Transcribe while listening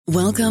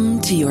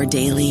Welcome to your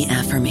daily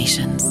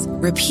affirmations.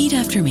 Repeat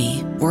after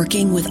me.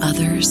 Working with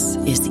others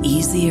is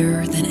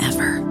easier than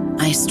ever.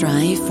 I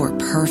strive for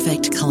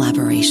perfect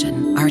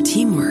collaboration. Our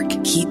teamwork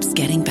keeps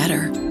getting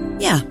better.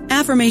 Yeah,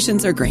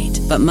 affirmations are great,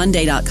 but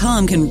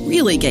Monday.com can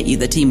really get you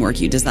the teamwork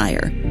you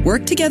desire.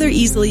 Work together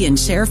easily and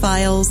share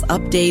files,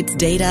 updates,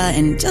 data,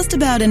 and just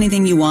about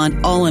anything you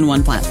want all in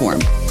one platform.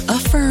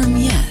 Affirm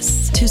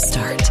yes to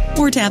start,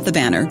 or tap the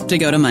banner to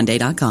go to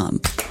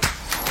Monday.com.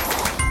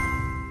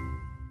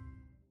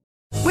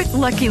 With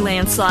Lucky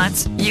Land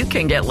Slots, you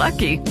can get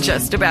lucky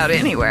just about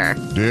anywhere.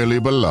 Dearly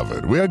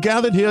beloved, we are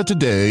gathered here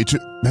today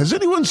to... Has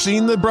anyone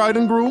seen the bride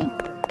and groom?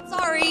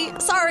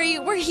 Sorry,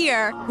 we're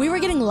here. We were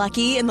getting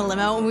lucky in the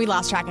limo and we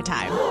lost track of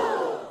time.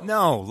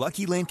 No,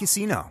 Lucky Land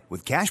Casino,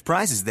 with cash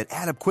prizes that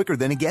add up quicker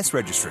than a guest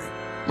registry.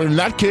 In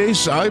that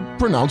case, I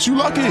pronounce you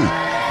lucky.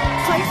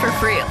 Play for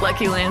free at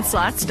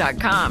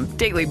LuckyLandSlots.com.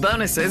 Daily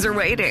bonuses are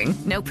waiting.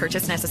 No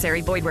purchase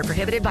necessary. Void where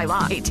prohibited by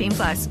law.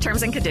 18+.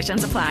 Terms and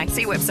conditions apply.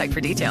 See website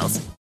for details.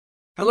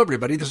 Hello,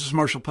 everybody. This is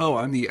Marshall Poe.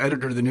 I'm the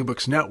editor of the New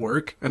Books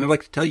Network, and I'd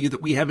like to tell you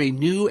that we have a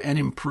new and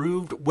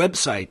improved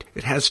website.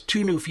 It has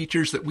 2 new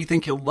features that we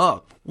think you'll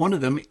love. One of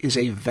them is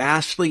a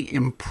vastly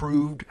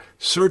improved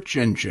search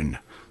engine,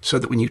 so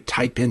that when you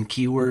type in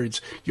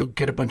keywords, you'll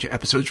get a bunch of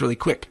episodes really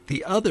quick.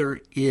 The other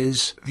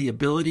is the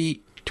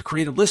ability to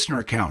create a listener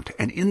account.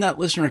 And in that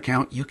listener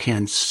account, you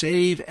can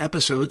save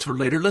episodes for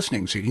later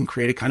listening. So you can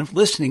create a kind of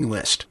listening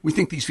list. We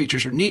think these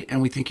features are neat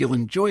and we think you'll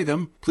enjoy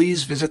them.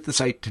 Please visit the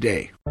site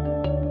today.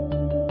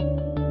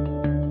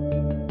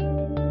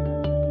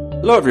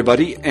 Hello,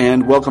 everybody,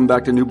 and welcome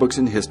back to New Books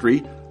in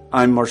History.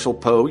 I'm Marshall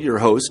Poe, your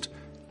host.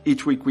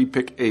 Each week we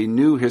pick a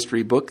new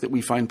history book that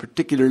we find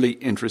particularly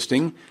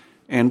interesting,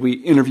 and we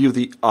interview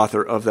the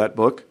author of that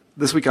book.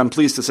 This week I'm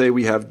pleased to say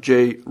we have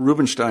Jay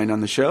Rubenstein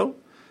on the show,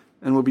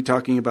 and we'll be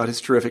talking about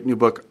his terrific new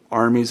book,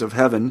 Armies of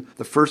Heaven,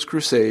 The First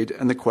Crusade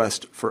and the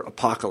Quest for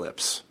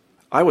Apocalypse.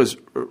 I was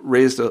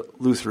raised a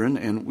Lutheran,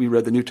 and we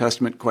read the New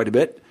Testament quite a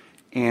bit,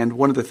 and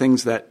one of the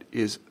things that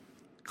is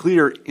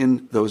clear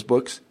in those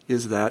books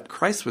is that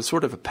Christ was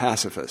sort of a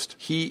pacifist.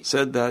 He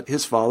said that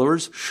his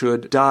followers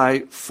should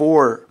die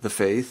for the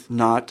faith,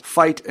 not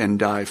fight and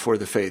die for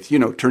the faith. You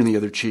know, turn the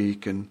other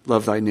cheek and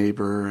love thy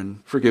neighbor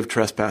and forgive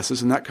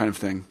trespasses and that kind of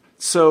thing.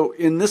 So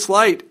in this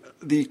light,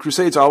 the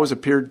Crusades always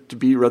appeared to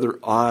be rather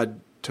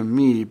odd to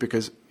me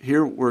because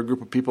here were a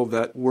group of people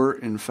that were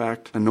in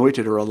fact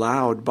anointed or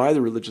allowed by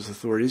the religious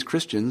authorities,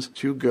 Christians,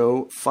 to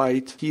go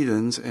fight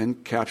heathens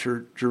and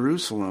capture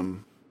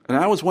Jerusalem. And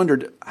I always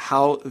wondered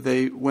how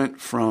they went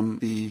from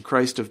the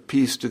Christ of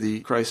peace to the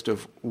Christ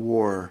of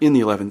war in the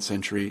 11th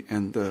century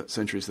and the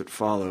centuries that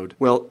followed.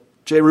 Well,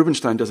 Jay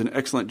Rubenstein does an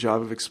excellent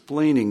job of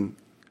explaining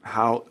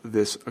how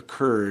this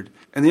occurred.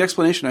 And the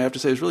explanation, I have to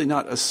say, is really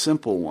not a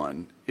simple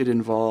one. It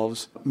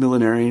involves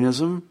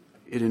millenarianism,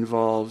 it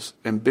involves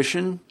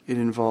ambition, it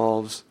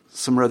involves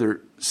some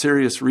rather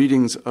serious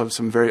readings of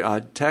some very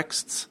odd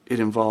texts, it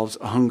involves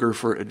a hunger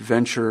for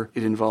adventure,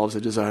 it involves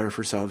a desire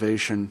for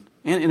salvation.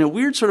 And in a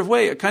weird sort of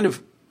way, a kind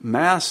of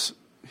mass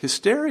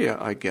hysteria,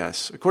 I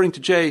guess. According to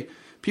Jay,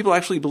 people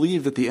actually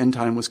believed that the end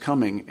time was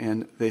coming,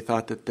 and they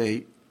thought that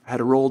they had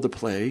a role to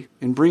play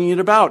in bringing it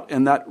about,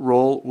 and that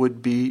role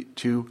would be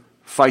to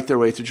fight their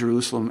way to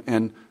Jerusalem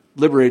and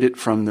liberate it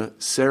from the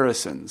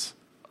Saracens.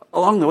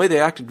 Along the way, they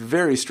acted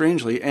very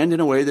strangely and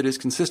in a way that is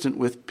consistent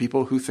with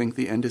people who think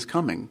the end is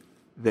coming.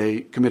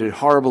 They committed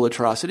horrible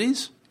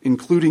atrocities,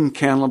 including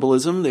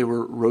cannibalism. They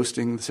were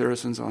roasting the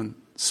Saracens on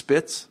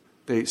spits.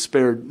 They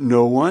spared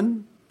no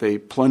one. They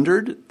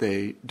plundered.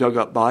 They dug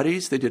up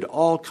bodies. They did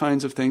all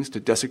kinds of things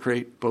to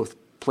desecrate both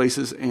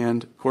places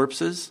and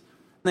corpses.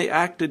 They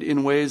acted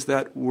in ways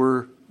that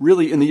were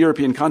really, in the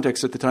European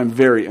context at the time,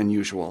 very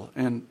unusual.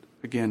 And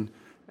again,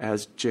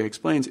 as Jay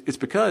explains, it's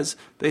because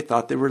they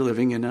thought they were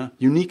living in a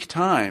unique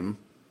time,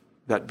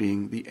 that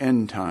being the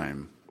end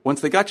time.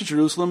 Once they got to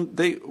Jerusalem,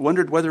 they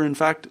wondered whether, in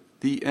fact,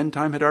 the end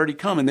time had already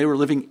come and they were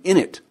living in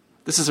it.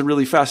 This is a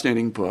really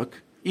fascinating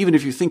book. Even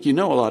if you think you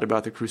know a lot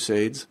about the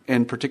Crusades,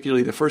 and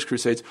particularly the First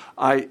Crusades,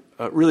 I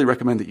really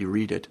recommend that you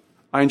read it.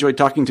 I enjoyed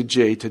talking to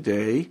Jay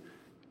today,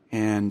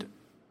 and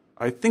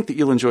I think that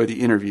you'll enjoy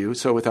the interview.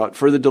 So without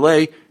further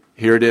delay,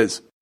 here it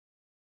is.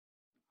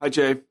 Hi,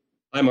 Jay.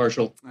 Hi,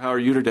 Marshall. How are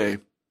you today?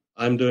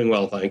 I'm doing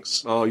well,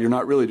 thanks. Oh, you're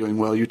not really doing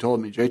well. You told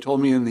me. Jay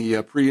told me in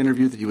the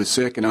pre-interview that he was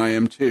sick, and I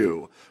am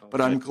too.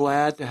 But I'm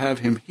glad to have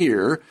him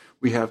here.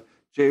 We have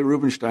Jay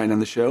Rubenstein on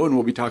the show, and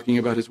we'll be talking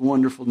about his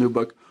wonderful new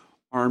book,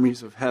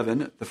 Armies of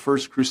Heaven, The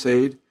First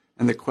Crusade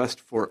and the Quest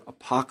for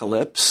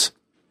Apocalypse.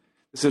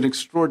 It's an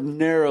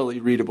extraordinarily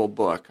readable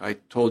book. I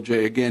told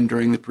Jay again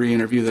during the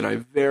pre-interview that I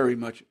very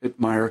much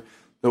admire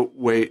the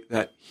way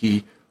that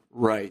he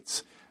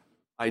writes.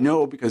 I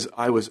know because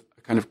I was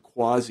a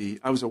wannabe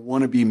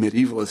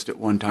medievalist at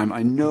one time.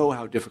 I know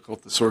how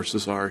difficult the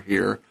sources are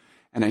here,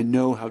 and I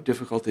know how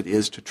difficult it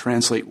is to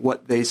translate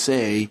what they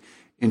say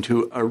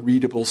into a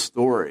readable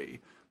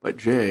story. But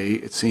Jay,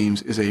 it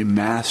seems, is a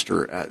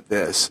master at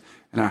this.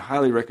 And I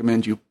highly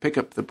recommend you pick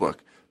up the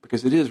book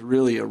because it is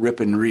really a rip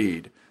and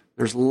read.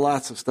 there's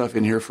lots of stuff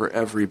in here for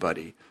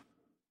everybody.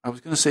 I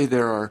was going to say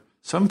there are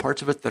some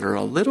parts of it that are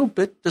a little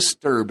bit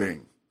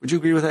disturbing. Would you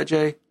agree with that,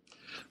 Jay?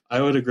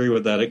 I would agree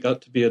with that. It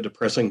got to be a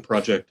depressing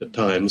project at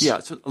times. Yeah,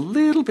 it's a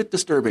little bit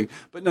disturbing,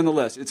 but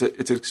nonetheless, it's an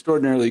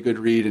extraordinarily good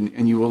read,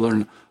 and you will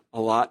learn a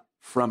lot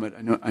from it.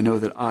 I know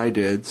that I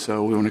did,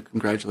 so we want to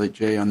congratulate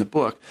Jay on the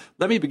book.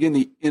 Let me begin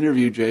the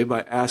interview, Jay,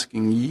 by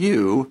asking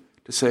you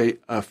to say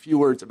a few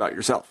words about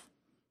yourself.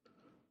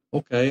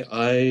 Okay,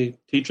 I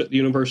teach at the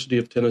University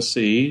of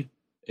Tennessee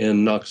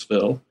in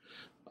Knoxville,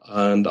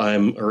 and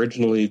I'm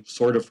originally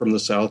sort of from the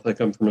South. I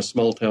come from a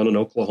small town in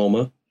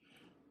Oklahoma.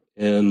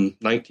 In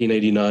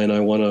 1989, I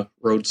won a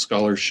Rhodes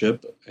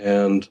Scholarship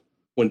and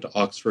went to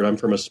Oxford. I'm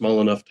from a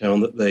small enough town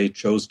that they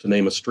chose to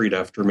name a street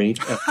after me.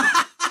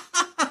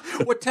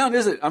 What town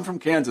is it? I'm from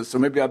Kansas, so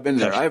maybe I've been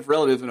there. I have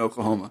relatives in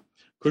Oklahoma.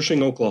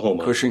 Cushing,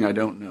 Oklahoma. Cushing, I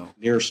don't know.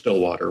 Near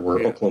Stillwater, where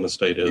Oklahoma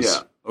State is.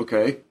 Yeah,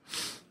 okay.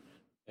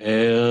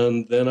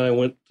 And then I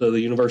went to the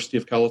University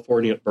of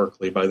California at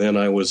Berkeley. By then,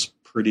 I was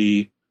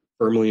pretty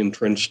firmly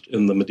entrenched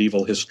in the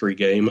medieval history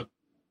game.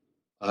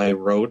 I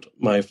wrote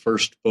my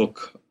first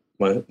book,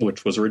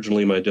 which was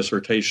originally my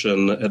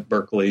dissertation at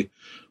Berkeley,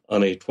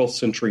 on a 12th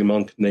century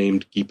monk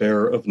named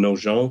Guibert of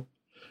Nogent.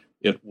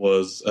 It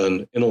was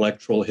an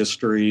intellectual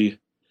history,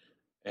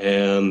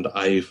 and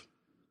it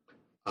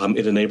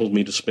enabled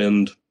me to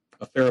spend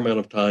a fair amount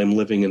of time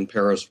living in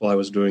Paris while I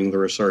was doing the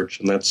research,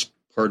 and that's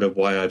part of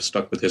why I've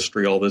stuck with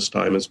history all this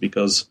time, is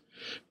because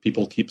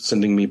people keep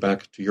sending me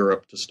back to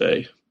Europe to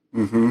stay.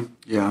 Mm-hmm.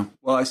 Yeah.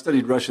 Well, I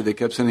studied Russia. They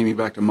kept sending me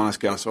back to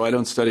Moscow, so I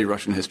don't study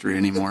Russian history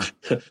anymore.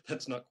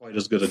 That's not quite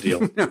as good a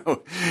deal.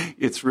 No,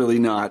 it's really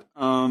not.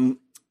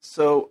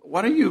 So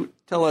why don't you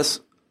tell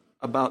us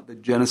about the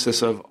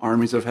genesis of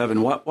Armies of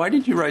Heaven? Why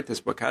did you write this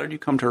book? How did you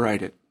come to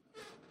write it?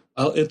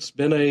 It's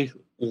been a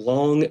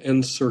long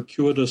and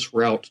circuitous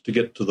route to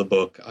get to the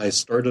book. I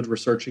started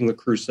researching the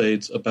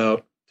Crusades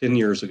about 10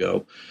 years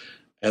ago.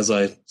 As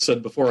I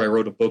said before, I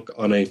wrote a book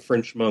on a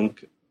French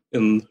monk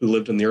who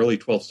lived in the early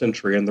 12th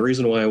century, and the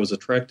reason why I was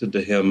attracted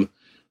to him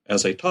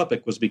as a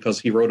topic was because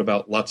he wrote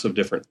about lots of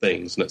different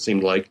things, and it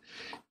seemed like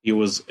he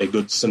was a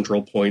good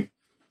central point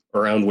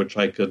around which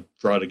I could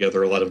draw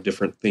together a lot of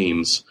different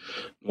themes.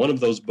 One of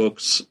those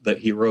books that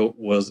he wrote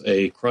was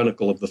a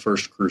chronicle of the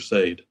First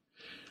Crusade.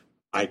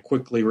 I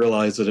quickly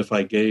realized that if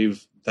I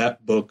gave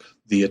that book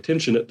the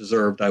attention it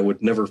deserved, I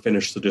would never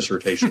finish the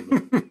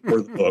dissertation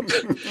or the book.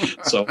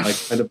 So I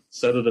kind of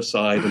set it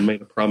aside and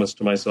made a promise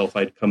to myself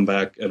I'd come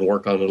back and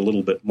work on it a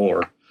little bit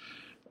more,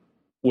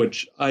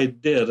 which I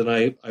did. And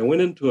I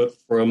went into it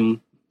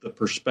from the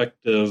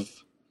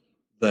perspective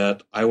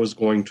that I was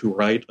going to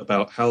write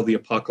about how the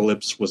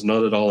apocalypse was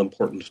not at all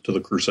important to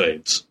the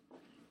Crusades.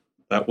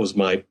 That was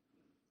my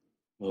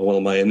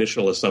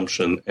initial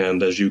assumption.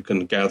 And as you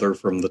can gather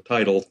from the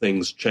title,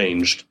 things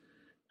changed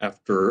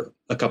after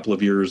a couple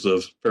of years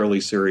of fairly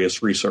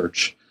serious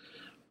research.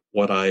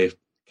 What I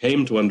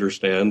came to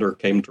understand or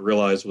came to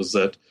realize was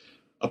that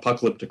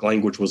apocalyptic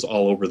language was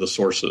all over the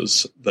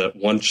sources, that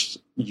once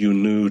you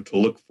knew to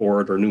look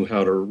for it or knew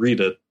how to read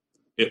it,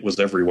 it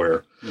was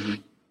everywhere. Mm-hmm.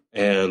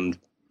 And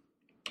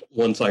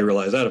once I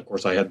realized that, of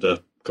course, I had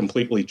to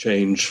completely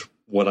change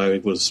what I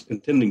was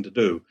intending to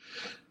do.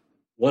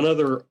 One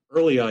other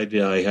early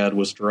idea I had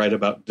was to write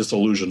about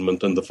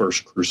disillusionment in the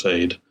First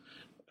Crusade.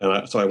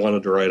 And so I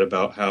wanted to write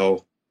about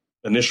how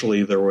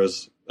initially there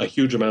was a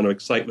huge amount of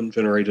excitement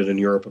generated in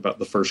Europe about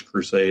the First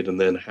Crusade,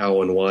 and then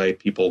how and why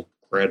people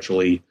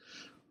gradually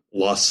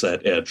lost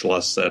that edge,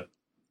 lost that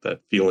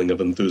feeling of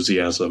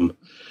enthusiasm,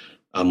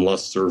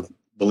 lost their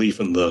belief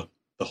in the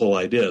whole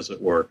idea, as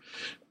it were.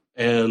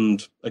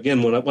 And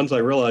again, once I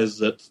realized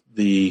that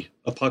the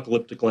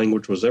apocalyptic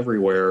language was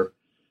everywhere,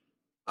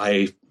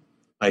 I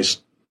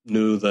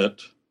knew that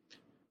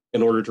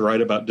in order to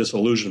write about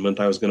disillusionment,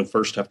 I was going to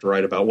first have to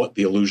write about what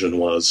the illusion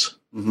was.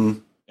 Mm-hmm.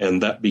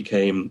 And that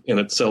became, in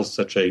itself,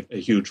 such a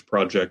huge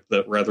project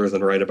that rather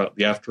than write about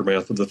the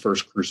aftermath of the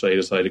First Crusade,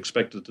 as I'd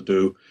expected to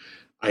do,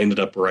 I ended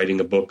up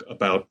writing a book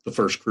about the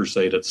First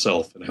Crusade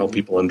itself and how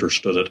people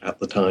understood it at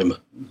the time.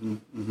 Mm-hmm.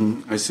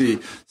 Mm-hmm. I see.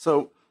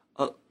 So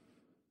let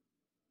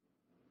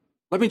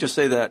me just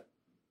say that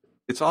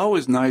it's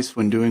always nice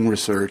when doing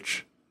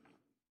research,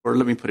 or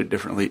let me put it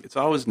differently, it's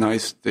always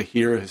nice to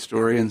hear a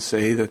historian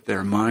say that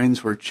their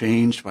minds were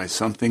changed by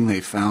something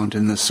they found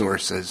in the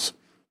sources.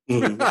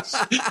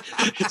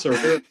 It's a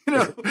rare,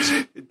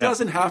 it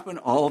doesn't happen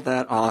all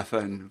that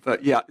often,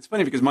 but yeah, it's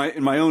funny because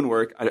in my own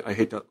work, I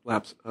hate to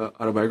lapse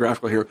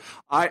autobiographical here.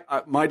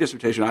 My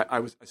dissertation,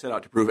 I set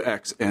out to prove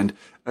X, and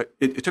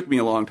it took me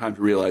a long time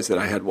to realize that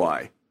I had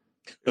Y.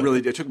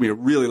 It took me a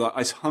really long.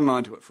 I hung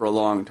on to it for a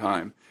long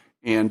time,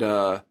 and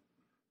I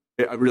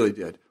really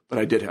did. But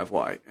I did have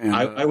Y. And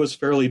I was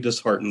fairly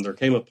disheartened. There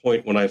came a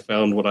point when I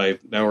found what I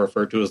now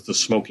refer to as the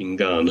smoking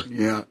gun.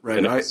 Yeah, right.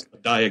 And it's a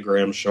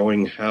diagram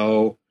showing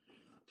how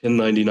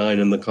 1099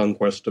 and the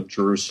conquest of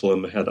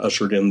Jerusalem had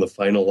ushered in the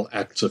final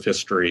acts of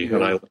history. Yeah.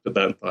 And I looked at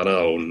that and thought,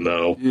 oh,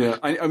 no. Yeah,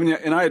 I mean,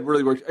 and I had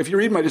really worked. If you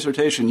read my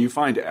dissertation, you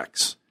find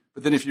X.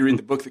 But then if you read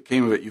the book that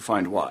came of it, you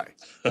find why.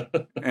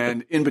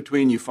 And in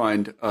between, you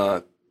find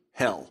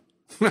hell.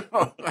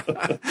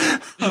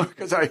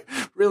 Because I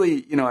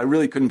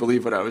really couldn't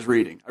believe what I was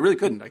reading. I really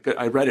couldn't.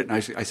 I read it and I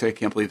say I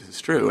can't believe this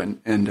is true,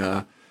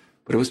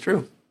 but it was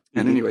true.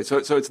 And anyway, so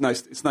it's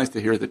nice. It's nice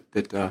to hear that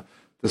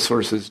the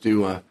sources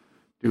do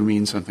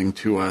mean something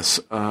to us.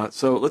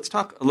 So let's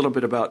talk a little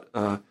bit about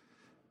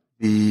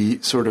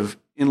the sort of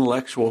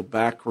intellectual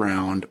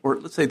background, or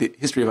let's say the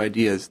history of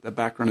ideas, the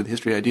background of the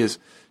history of ideas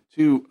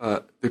to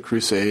the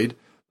Crusade.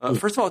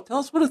 First of all, tell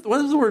us what does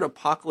the word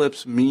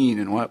apocalypse mean,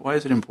 and why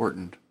is it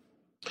important?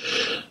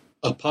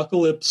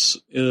 Apocalypse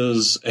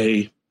is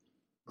a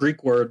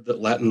Greek word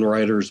that Latin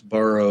writers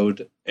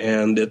borrowed,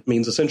 and it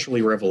means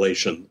essentially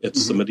revelation.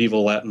 It's the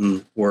medieval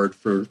Latin word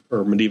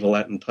or medieval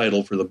Latin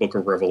title for the book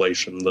of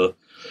Revelation, the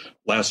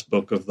last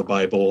book of the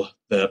Bible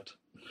that,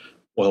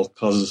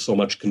 causes so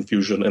much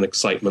confusion and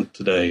excitement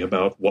today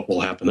about what will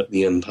happen at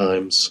the end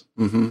times.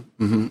 And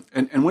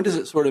when does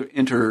it sort of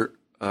enter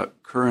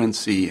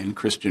currency in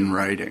Christian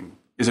writing?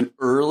 Is it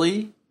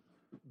early?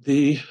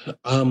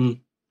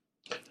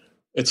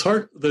 It's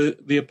hard.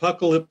 The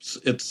Apocalypse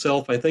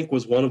itself, I think,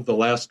 was one of the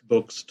last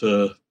books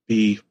to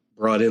be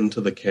brought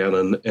into the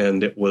canon,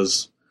 and it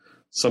was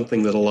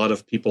something that a lot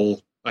of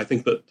people, I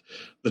think that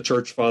the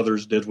Church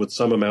Fathers did with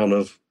some amount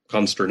of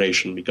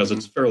consternation, because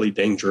it's a fairly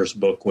dangerous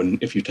book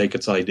if you take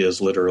its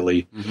ideas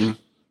literally.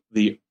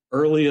 The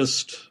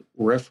earliest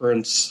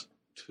reference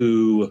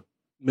to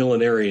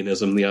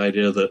millenarianism, the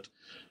idea that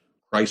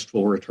Christ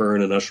will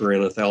return and usher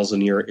in a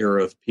 1,000-year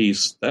era of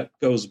peace, that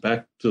goes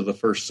back to the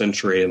 1st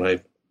century, and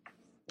I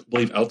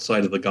believe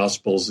outside of the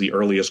Gospels, the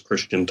earliest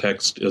Christian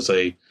text is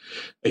a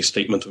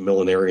statement of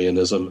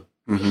millenarianism.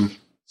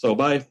 So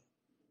by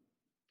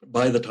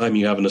the time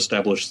you have an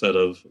established set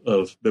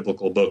of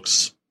biblical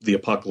books, the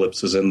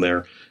Apocalypse is in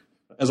there.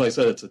 As I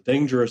said, it's a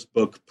dangerous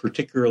book,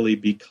 particularly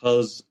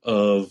because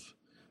of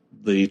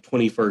the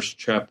 21st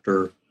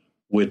chapter,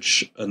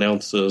 which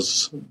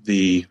announces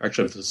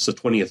it's the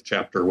 20th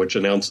chapter, which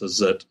announces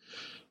that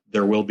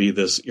there will be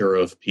this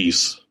era of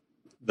peace,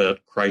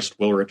 that Christ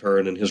will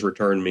return, and his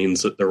return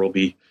means that there will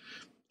be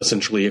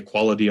essentially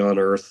equality on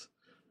earth.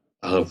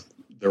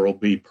 There will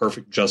be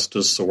perfect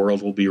justice. The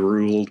world will be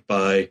ruled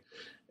by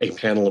a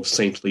panel of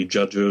saintly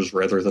judges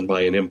rather than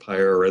by an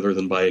empire, rather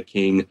than by a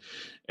king.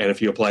 And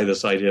if you apply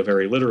this idea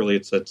very literally,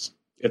 it's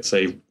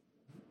a,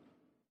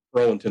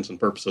 for all intents and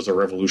purposes, a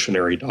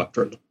revolutionary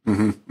doctrine.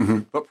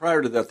 But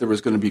prior to that, there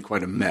was going to be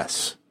quite a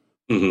mess.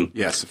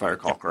 Yes, if I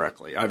recall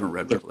correctly. I haven't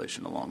read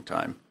Revelation in a long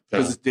time.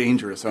 Because it's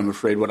dangerous, I'm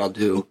afraid, what I'll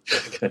do.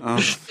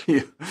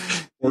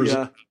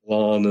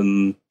 Lawn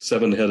and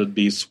 7-headed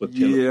beasts with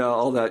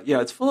all that.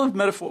 Yeah, it's full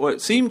of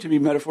what seem to be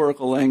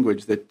metaphorical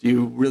language that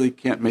you really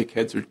can't make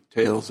heads or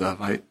tails of.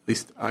 At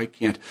least I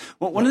can't.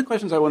 Well, one of the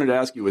questions I wanted to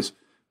ask you was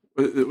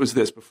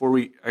this, before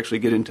we actually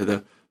get into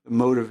the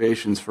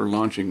motivations for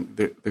launching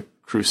the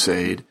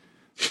Crusade.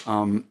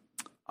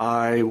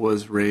 I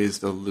was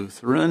raised a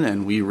Lutheran,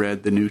 and we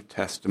read the New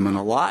Testament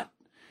a lot.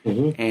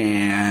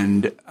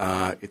 And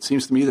it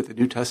seems to me that the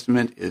New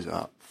Testament is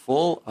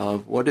full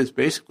of what is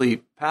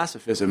basically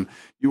pacifism.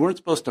 You weren't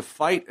supposed to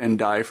fight and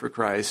die for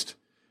Christ.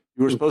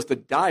 You were supposed to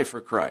die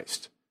for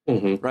Christ,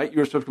 right? You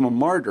were supposed to become a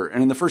martyr.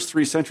 And in the first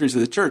 3 centuries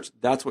of the church,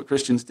 that's what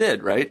Christians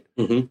did, right?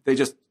 They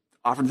just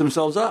offered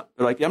themselves up.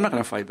 They're like, I'm not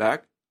going to fight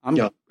back. I'm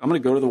going to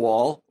go to the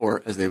wall,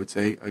 or as they would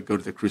say, go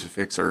to the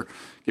crucifix or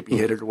get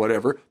beheaded or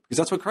whatever, because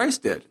that's what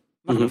Christ did.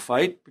 I'm not going to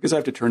fight because I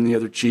have to turn the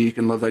other cheek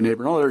and love thy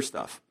neighbor and all that other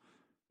stuff.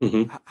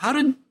 How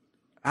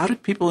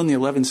did people in the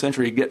 11th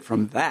century get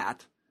from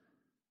that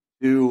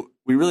to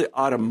we really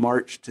ought to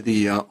march to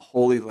the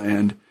Holy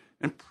Land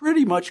and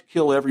pretty much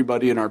kill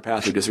everybody in our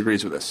path who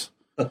disagrees with us?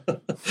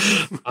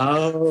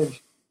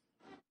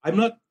 I'm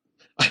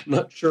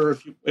not sure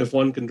if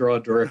one can draw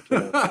a direct.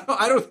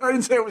 I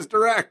didn't say it was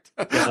direct.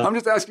 I'm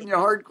just asking you a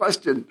hard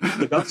question.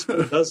 The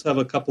Gospel does have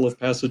a couple of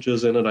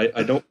passages in it.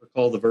 I don't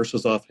recall the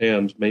verses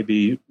offhand.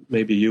 Maybe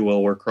you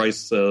will, where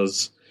Christ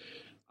says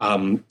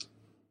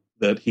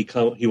that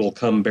he will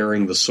come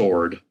bearing the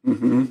sword.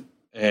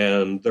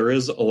 And there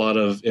is a lot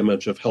of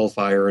image of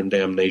hellfire and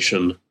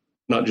damnation,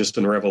 not just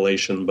in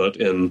Revelation, but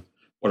in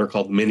what are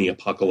called mini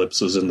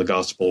apocalypses in the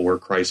gospel, where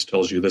Christ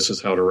tells you this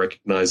is how to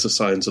recognize the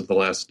signs of the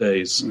last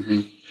days.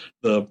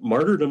 The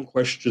martyrdom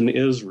question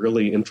is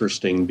really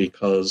interesting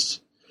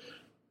because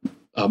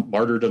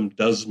martyrdom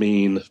does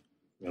mean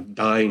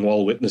dying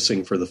while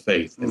witnessing for the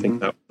faith. I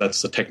think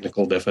that's the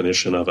technical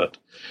definition of it.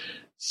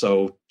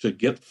 So to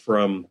get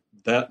from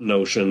that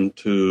notion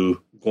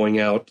to going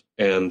out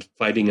and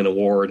fighting in a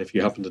war, and if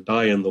you happen to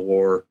die in the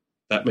war,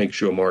 that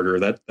makes you a martyr.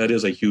 That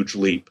is a huge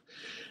leap.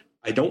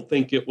 I don't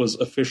think it was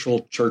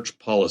official church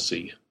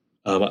policy.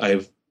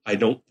 I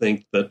don't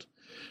think that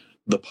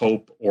the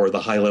Pope or the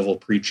high-level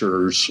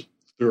preachers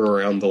threw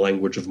around the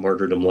language of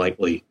martyrdom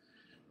lightly.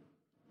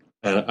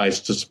 And I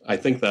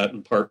think that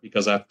in part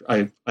because after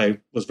I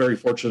was very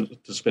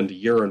fortunate to spend a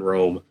year in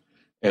Rome,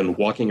 and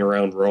walking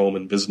around Rome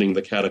and visiting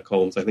the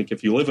catacombs. I think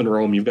if you live in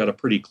Rome, you've got a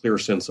pretty clear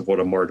sense of what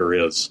a martyr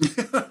is.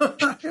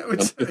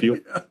 If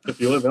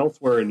you live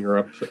elsewhere in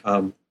Europe,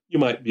 you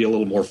might be a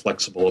little more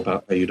flexible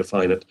about how you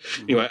define it.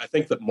 Anyway, I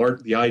think that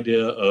the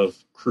idea of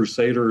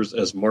Crusaders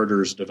as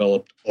martyrs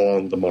developed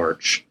on the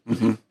march. I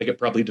think it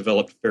probably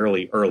developed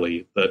fairly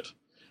early, that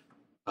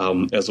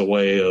as a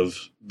way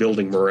of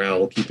building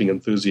morale, keeping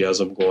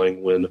enthusiasm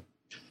going.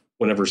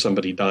 Whenever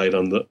somebody died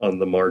on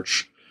the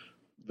march,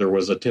 there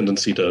was a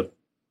tendency to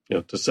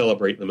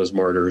celebrate them as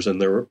martyrs,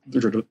 and there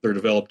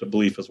developed a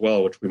belief as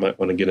well, which we might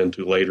want to get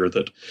into later,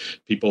 that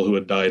people who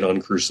had died on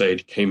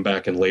crusade came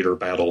back in later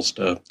battles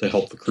to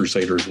help the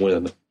Crusaders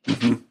win.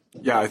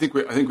 Yeah, I think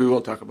we will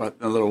talk about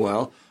it in a little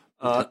while.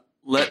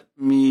 Let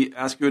me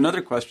ask you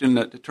another question,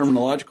 a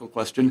terminological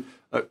question.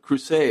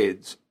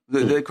 Crusades.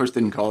 They, of course,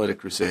 didn't call it a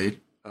crusade.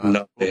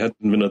 No, they hadn't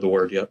invented the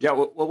word yet. Yeah,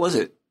 what was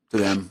it to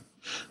them?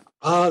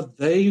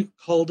 They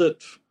called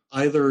it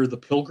either the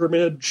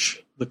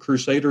pilgrimage. The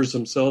Crusaders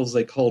themselves,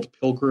 they called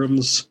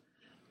pilgrims.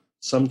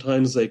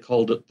 Sometimes they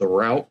called it the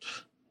route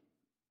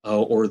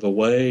or the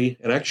way.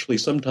 And actually,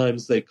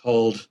 sometimes they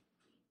called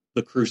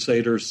the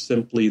Crusaders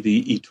simply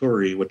the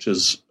Ituri, which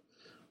is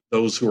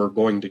those who are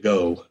going to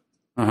go.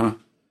 Yeah.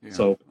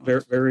 So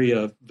very,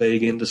 very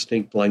vague,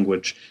 indistinct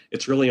language.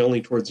 It's really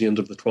only towards the end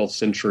of the 12th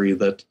century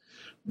that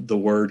the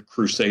word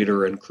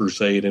Crusader and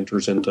crusade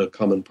enters into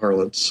common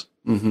parlance.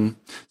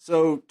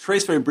 So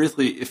trace very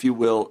briefly, if you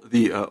will,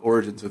 the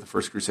origins of the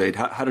First Crusade.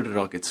 How did it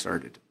all get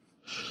started?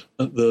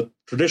 The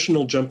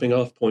traditional jumping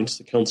off point's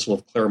the Council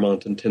of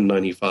Clermont in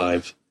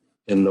 1095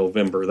 in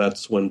November.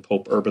 That's when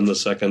Pope Urban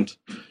II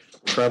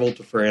traveled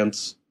to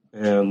France,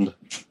 and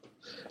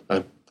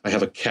I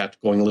have a cat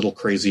going a little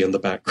crazy in the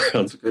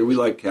background. That's okay. We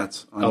like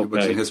cats on New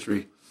Books in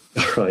History.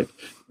 All right.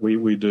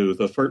 We do.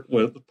 The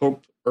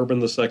Pope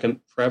Urban II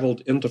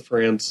traveled into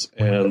France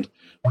and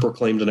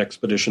proclaimed an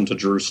expedition to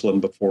Jerusalem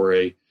before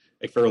a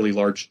fairly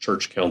large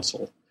church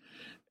council.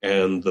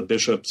 And the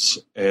bishops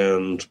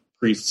and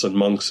priests and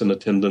monks in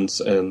attendance,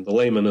 and the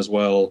laymen as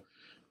well,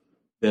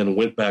 then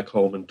went back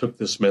home and took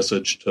this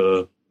message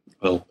to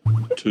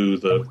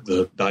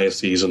the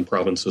dioceses and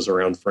provinces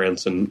around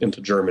France and into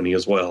Germany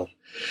as well.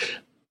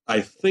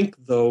 I think,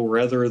 though,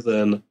 rather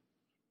than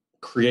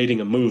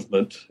creating a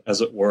movement,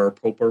 as it were,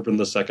 Pope Urban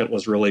II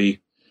was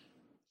really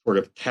sort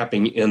of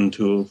tapping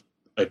into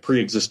a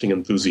pre-existing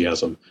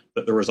enthusiasm,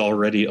 that there was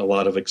already a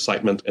lot of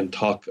excitement and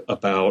talk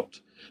about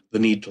the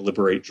need to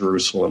liberate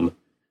Jerusalem,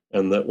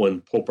 and that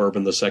when Pope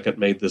Urban II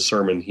made this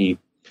sermon, he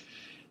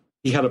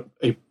had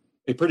a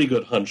pretty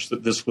good hunch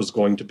that this was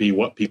going to be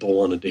what people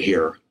wanted to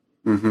hear.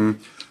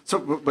 So,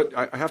 but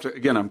I have to,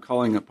 again, I'm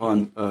calling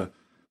upon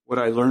what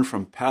I learned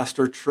from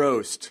Pastor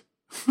Trost.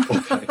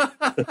 Okay.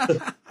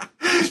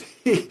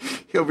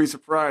 He'll be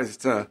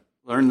surprised to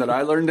learn that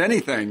I learned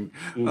anything.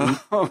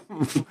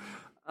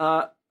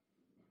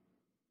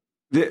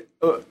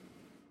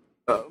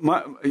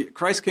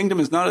 Christ's kingdom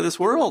is not of this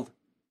world.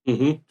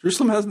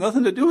 Jerusalem has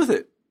nothing to do with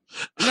it.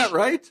 Isn't that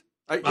right?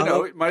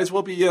 It might as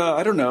well be,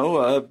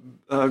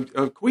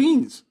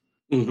 Queens.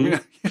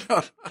 It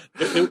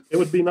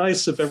would be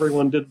nice if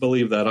everyone did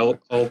believe that.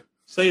 I'll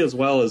say as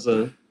well as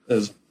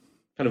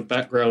kind of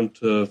background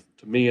to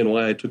me and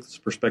why I took this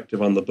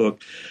perspective on the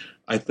book.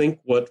 I think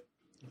what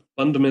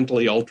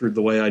fundamentally altered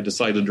the way I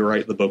decided to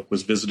write the book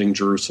was visiting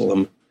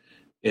Jerusalem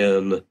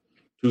in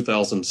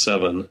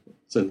 2007.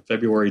 It's in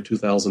February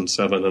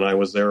 2007, and I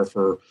was there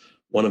for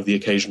one of the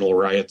occasional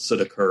riots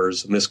that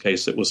occurs. In this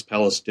case, it was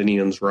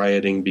Palestinians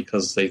rioting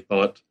because they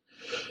thought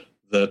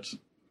that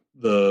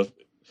the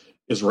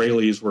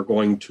Israelis were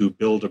going to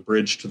build a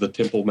bridge to the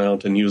Temple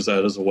Mount and use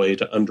that as a way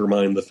to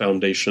undermine the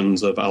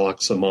foundations of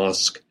Al-Aqsa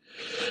Mosque.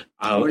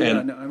 I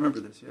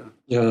remember this,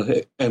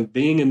 Yeah, and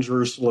being in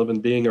Jerusalem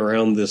and being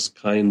around this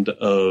kind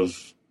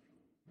of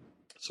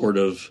sort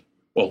of,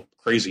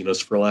 craziness,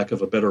 for lack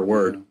of a better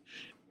word,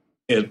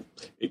 it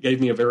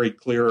gave me a very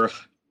clear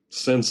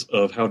sense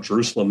of how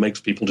Jerusalem makes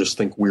people just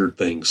think weird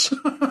things.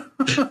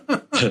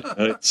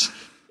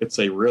 It's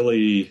a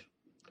really,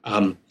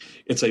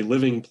 it's a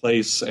living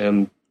place,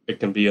 and it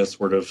can be a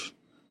sort of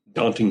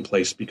daunting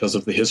place because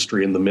of the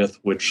history and the myth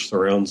which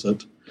surrounds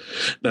it.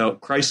 Now,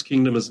 Christ's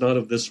kingdom is not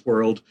of this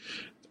world.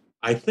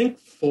 I think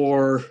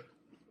for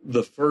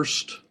a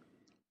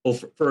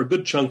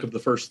good chunk of the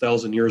first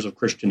 1,000 years of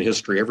Christian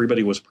history,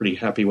 everybody was pretty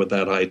happy with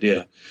that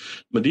idea.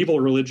 Medieval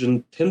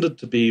religion tended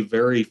to be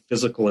very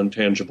physical and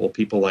tangible.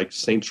 People like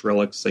saints'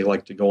 relics. They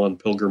like to go on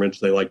pilgrimage.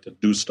 They like to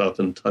do stuff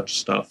and touch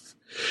stuff.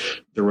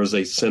 There was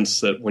a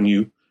sense that when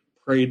you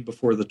prayed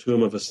before the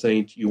tomb of a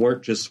saint, you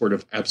weren't just sort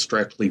of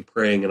abstractly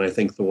praying, and I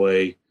think the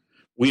way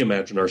we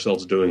imagine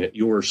ourselves doing it.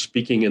 You were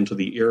speaking into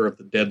the ear of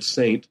the dead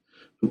saint,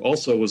 who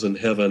also was in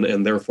heaven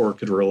and therefore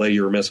could relay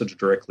your message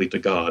directly to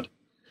God.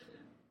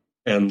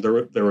 And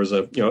there was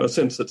a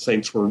sense that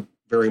saints were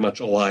very much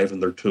alive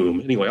in their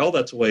tomb. Anyway, all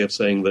that's a way of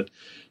saying that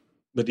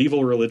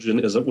medieval religion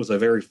was a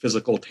very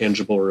physical,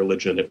 tangible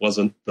religion. It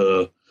wasn't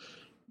the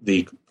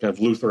kind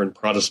of Lutheran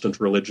Protestant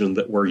religion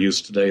that we're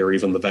used today, or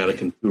even the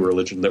Vatican II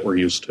religion that we're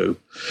used to.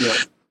 Yeah.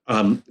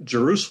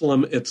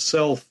 Jerusalem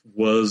itself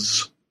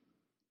was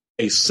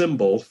a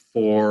symbol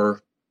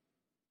for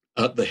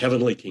the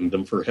heavenly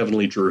kingdom, for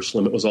heavenly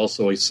Jerusalem. It was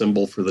also a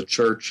symbol for the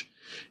church.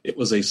 It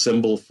was a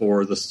symbol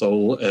for the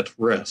soul at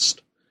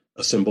rest,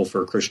 a symbol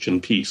for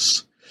Christian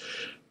peace.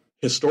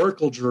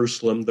 Historical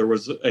Jerusalem, there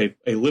was a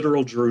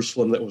literal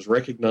Jerusalem that was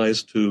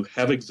recognized to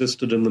have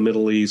existed in the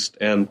Middle East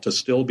and to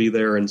still be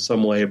there in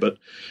some way, but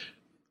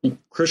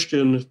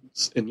Christians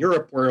in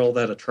Europe weren't all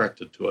that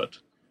attracted to it.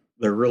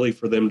 They're really,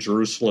 for them,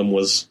 Jerusalem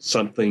was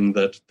something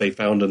that they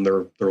found in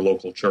their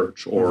local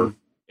church or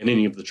in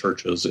any of the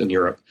churches in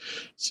Europe.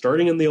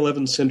 Starting in the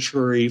 11th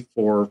century,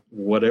 for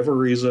whatever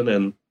reason,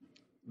 and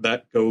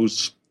that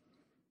goes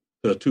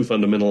to too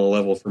fundamental a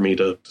level for me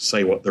to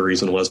say what the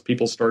reason was,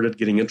 people started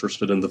getting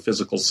interested in the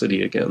physical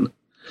city again.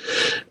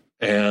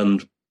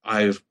 And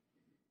I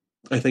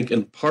think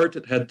in part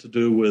it had to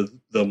do with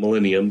the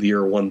millennium, the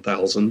year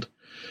 1000.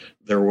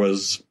 There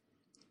was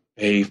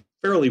a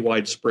fairly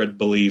widespread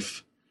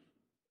belief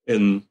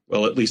in,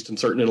 well, at least in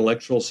certain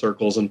intellectual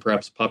circles and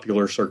perhaps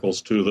popular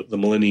circles too, that the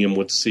millennium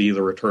would see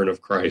the return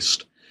of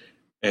Christ.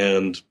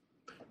 And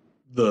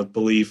the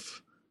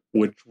belief,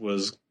 which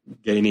was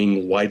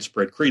gaining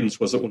widespread credence,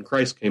 was that when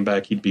Christ came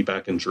back, he'd be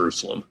back in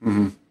Jerusalem.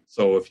 Mm-hmm.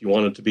 So if you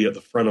wanted to be at the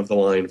front of the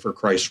line for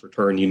Christ's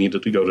return, you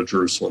needed to go to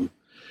Jerusalem.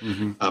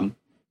 Mm-hmm.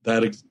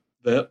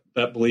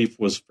 That belief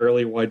was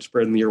fairly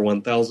widespread in the year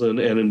 1000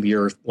 and in the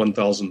year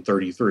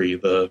 1033,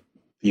 the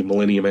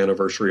millennium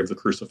anniversary of the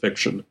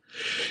crucifixion.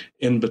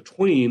 In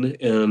between,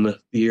 in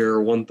the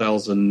year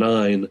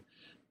 1009,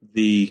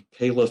 the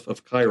Caliph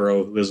of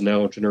Cairo, who is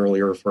now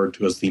generally referred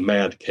to as the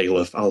Mad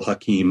Caliph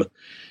al-Hakim,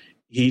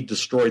 he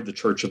destroyed the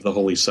Church of the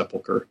Holy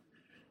Sepulchre.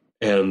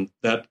 And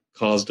that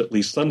caused at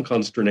least some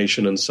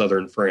consternation in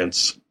southern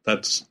France.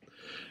 That's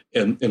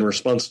in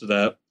response to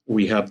that,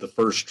 we have the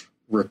first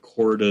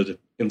recorded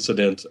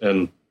incident,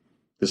 and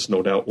this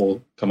no doubt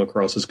will come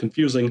across as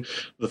confusing,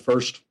 the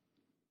first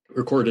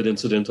recorded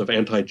incident of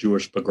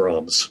anti-Jewish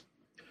pogroms.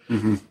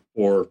 Mm-hmm.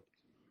 For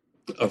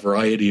a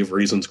variety of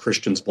reasons,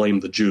 Christians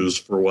blamed the Jews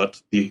for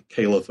what the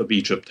Caliph of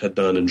Egypt had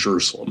done in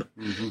Jerusalem,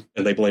 mm-hmm.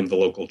 and they blamed the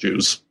local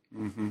Jews.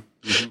 Mm-hmm.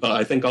 Mm-hmm.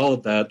 I think all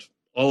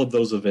of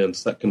those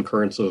events, that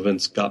concurrence of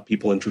events, got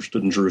people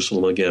interested in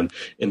Jerusalem again.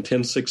 In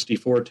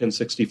 1064,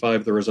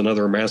 1065, there was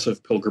another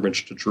massive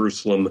pilgrimage to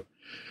Jerusalem,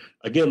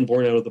 again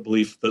born out of the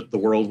belief that the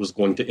world was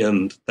going to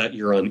end that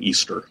year on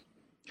Easter.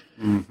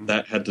 Mm-hmm.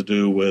 That had to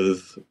do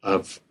with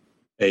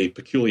a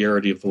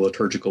peculiarity of the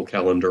liturgical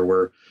calendar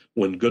where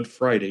when Good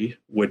Friday,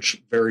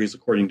 which varies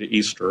according to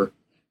Easter,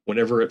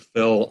 whenever it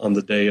fell on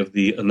the day of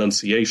the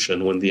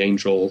Annunciation, when the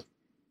angel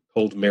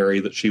told Mary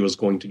that she was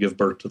going to give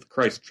birth to the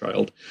Christ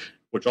child,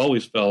 which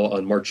always fell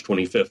on March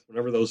 25th,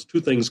 whenever those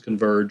two things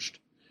converged,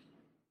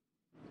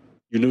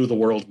 you knew the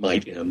world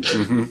might end.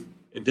 Mm-hmm.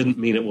 It didn't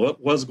mean it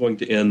was going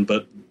to end,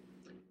 but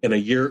in a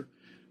year,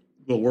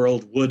 the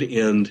world would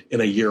end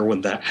in a year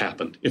when that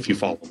happened, if you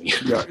follow me.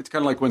 Yeah, it's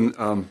kind of like when,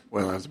 I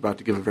was about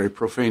to give a very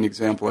profane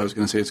example. I was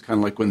going to say it's kind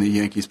of like when the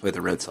Yankees play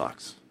the Red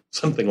Sox.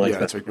 Something like that.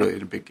 Yeah, it's like really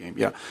a big game,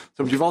 yeah.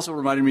 So you've also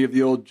reminded me of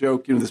the old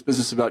joke, this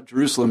business about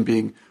Jerusalem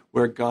being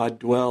where God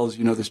dwells.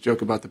 this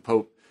joke about the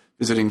Pope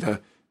visiting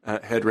the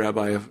head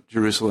rabbi of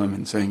Jerusalem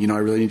and saying, I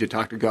really need to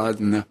talk to God.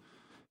 And the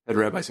head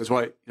rabbi says,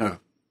 well, I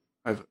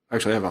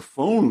have a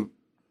phone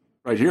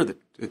right here that,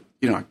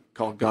 I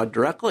call God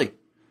directly.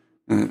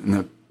 And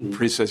the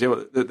priest says, yeah,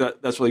 well,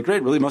 that's really great.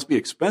 It really must be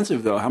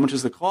expensive, though. How much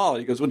is the call?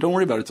 He goes, well, don't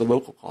worry about it. It's a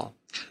local call.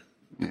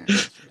 Yeah,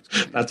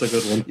 that's a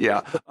good one.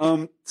 Yeah.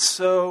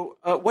 So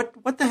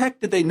what the heck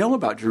did they know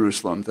about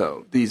Jerusalem,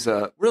 though? These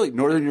really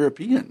Northern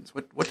Europeans.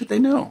 What did they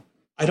know?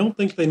 I don't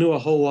think they knew a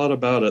whole lot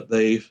about it.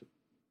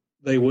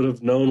 They would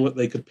have known what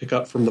they could pick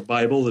up from the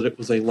Bible, that it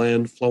was a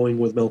land flowing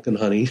with milk and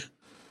honey.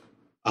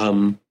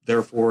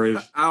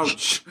 Therefore,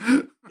 ouch.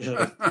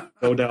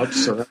 No doubt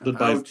surrounded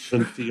by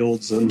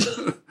fields and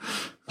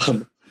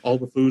all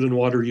the food and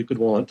water you could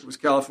want. It was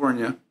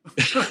California.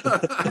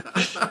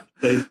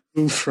 They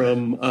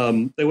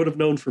would have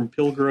known from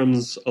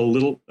pilgrims a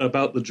little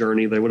about the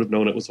journey. They would have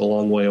known it was a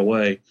long way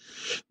away.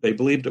 They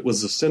believed it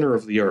was the center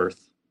of the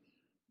earth.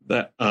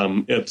 That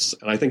and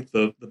I think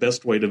the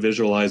best way to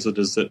visualize it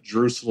is that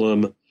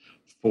Jerusalem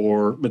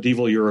for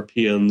medieval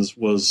Europeans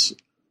was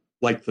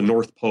like the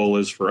North Pole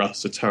is for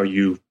us. It's how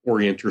you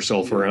orient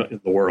yourself around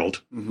in the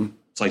world. Mm-hmm.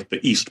 It's like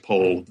the East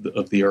Pole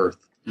of the Earth.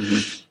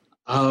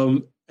 Mm-hmm.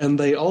 And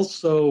they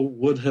also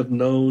would have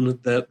known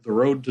that the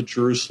road to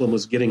Jerusalem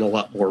was getting a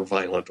lot more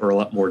violent or a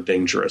lot more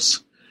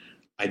dangerous.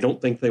 I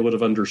don't think they would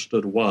have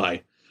understood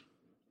why.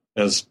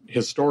 As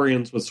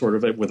historians with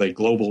with a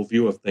global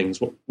view of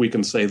things, we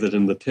can say that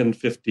in the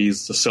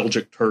 1050s, the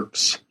Seljuk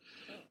Turks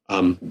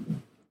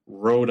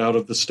rode out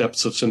of the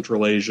steppes of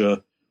Central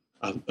Asia,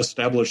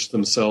 established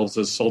themselves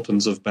as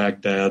sultans of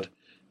Baghdad,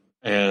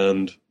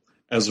 and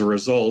as a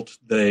result,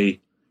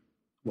 they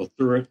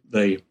threw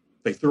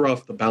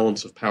off the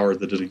balance of power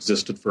that had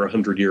existed for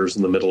 100 years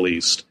in the Middle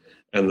East,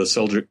 and the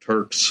Seljuk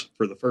Turks,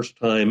 for the first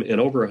time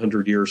in over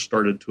 100 years,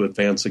 started to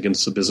advance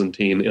against the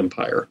Byzantine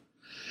Empire.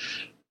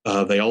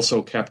 They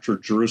also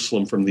captured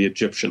Jerusalem from the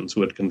Egyptians,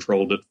 who had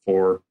controlled it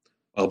for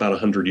about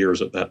 100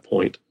 years at that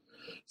point.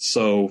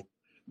 So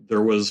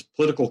there was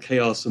political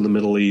chaos in the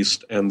Middle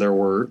East, and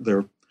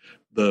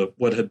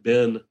what had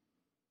been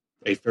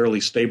a fairly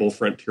stable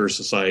frontier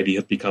society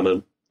had become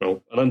an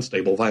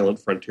unstable, violent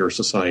frontier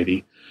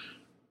society.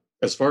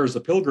 As far as the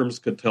pilgrims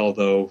could tell,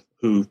 though,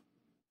 who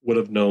would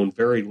have known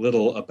very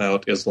little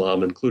about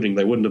Islam, including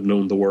they wouldn't have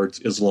known the words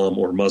Islam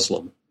or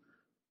Muslim,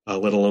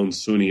 let alone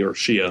Sunni or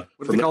Shia.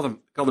 What do they call them?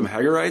 Call them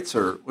Hagarites,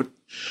 or what?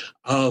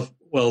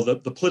 Well,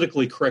 the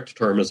politically correct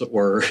term, as it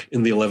were,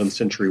 in the 11th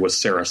century was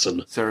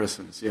Saracen.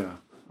 Saracens, yeah.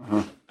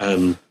 Uh-huh.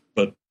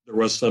 But there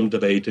was some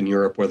debate in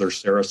Europe whether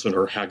Saracen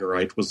or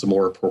Hagarite was the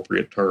more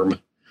appropriate term.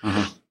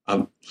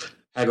 Uh-huh.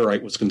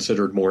 Hagarite was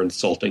considered more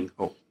insulting.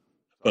 Oh.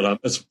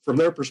 But from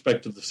their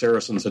perspective, the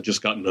Saracens had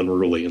just gotten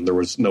unruly, and there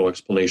was no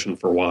explanation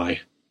for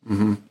why.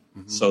 Mm-hmm.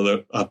 Mm-hmm. So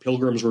the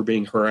pilgrims were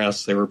being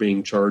harassed. They were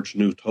being charged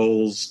new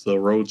tolls. The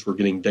roads were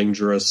getting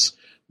dangerous.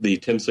 The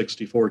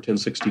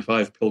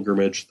 1064-1065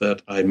 pilgrimage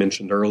that I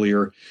mentioned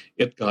earlier,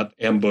 it got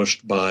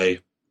ambushed by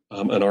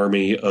an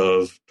army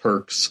of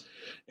Turks,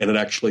 and it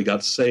actually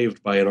got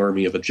saved by an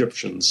army of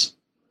Egyptians.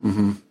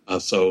 Mm-hmm.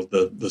 So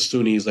the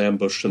Sunnis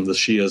ambushed them, the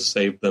Shias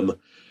saved them.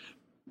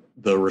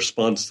 The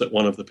response that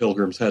one of the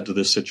pilgrims had to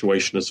this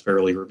situation is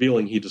fairly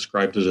revealing. He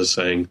described it as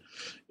saying,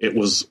 it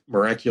was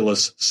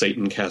miraculous,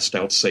 Satan cast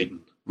out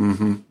Satan.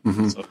 Mm-hmm.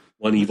 Mm-hmm. So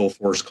one evil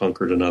force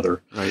conquered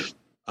another. Right.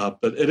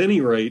 But at any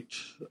rate,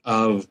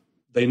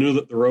 they knew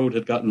that the road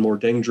had gotten more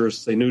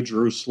dangerous. They knew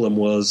Jerusalem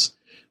was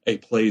a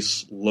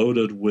place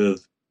loaded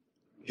with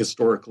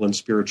historical and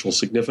spiritual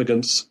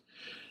significance.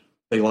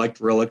 They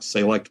liked relics.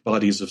 They liked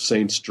bodies of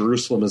saints.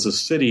 Jerusalem as a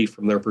city,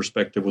 from their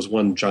perspective, was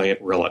one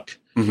giant relic.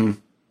 Mm-hmm.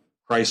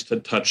 Christ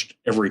had touched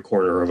every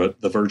corner of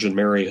it. The Virgin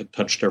Mary had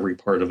touched every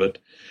part of it.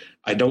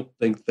 I don't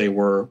think they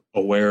were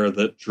aware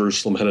that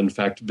Jerusalem had in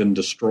fact been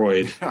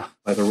destroyed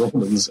by the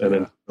Romans and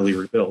entirely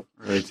rebuilt.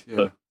 Right. Yeah.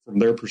 But from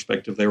their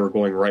perspective, they were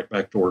going right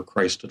back to where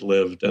Christ had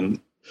lived, and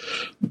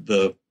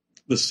the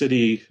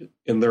city,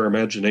 in their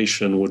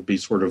imagination, would be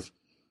sort of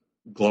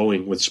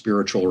glowing with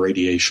spiritual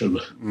radiation.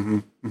 Mm-hmm.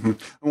 Mm-hmm.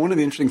 And one of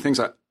the interesting things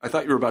I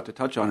thought you were about to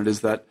touch on it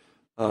is that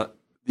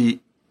the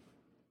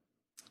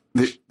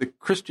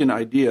Christian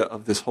idea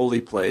of this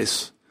holy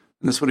place,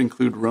 and this would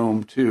include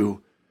Rome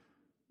too,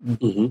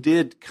 mm-hmm.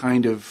 did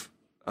kind of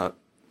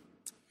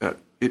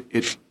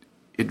it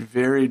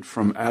varied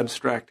from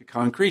abstract to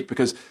concrete,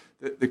 because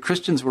the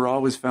Christians were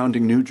always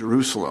founding new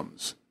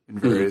Jerusalems in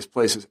various mm-hmm.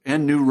 places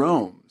and new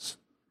Romes.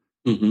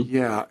 Mm-hmm.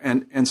 Yeah,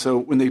 and so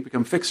when they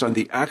become fixed on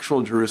the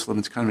actual Jerusalem,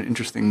 it's kind of an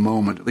interesting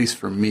moment, at least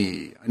for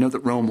me. I know that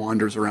Rome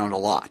wanders around a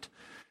lot.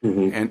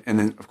 Mm-hmm. And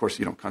then, of course,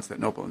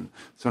 Constantinople and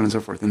so on and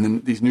so forth. And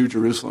then these new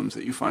Jerusalems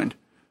that you find.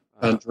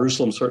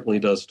 Jerusalem certainly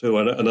does, too.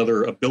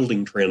 Another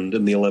building trend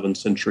in the 11th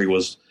century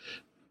was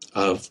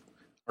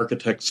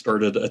architects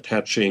started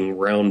attaching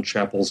round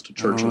chapels to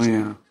churches,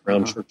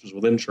 churches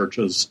within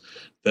churches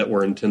that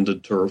were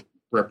intended to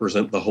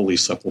represent the Holy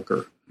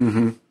Sepulchre.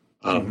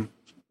 Mm-hmm.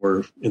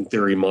 Were, in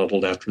theory,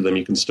 modeled after them.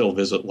 You can still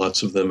visit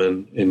lots of them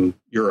in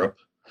Europe.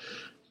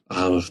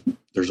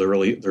 There's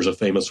a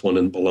famous one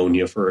in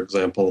Bologna, for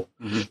example.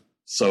 Mm-hmm.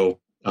 So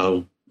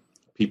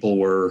people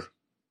were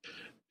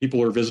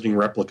visiting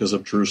replicas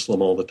of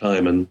Jerusalem all the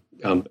time, and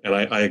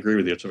I agree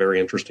with you. It's a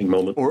very interesting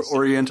moment. Or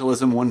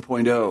Orientalism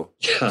 1.0.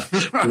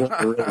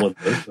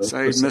 Yeah, so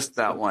I missed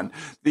that one.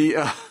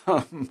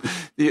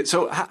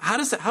 So how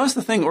is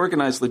the thing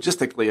organized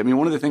logistically? I mean,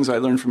 one of the things I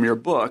learned from your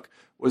book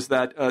was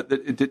that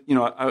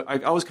I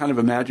always kind of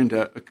imagined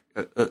a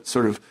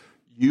sort of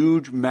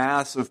huge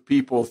mass of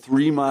people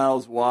 3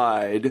 miles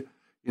wide,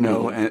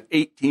 and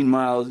 18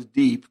 miles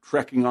deep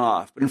trekking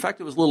off. But in fact,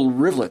 it was little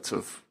rivulets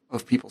of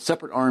people,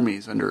 separate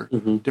armies under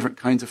mm-hmm. different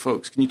kinds of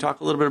folks. Can you talk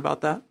a little bit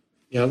about that?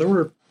 Yeah, there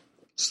were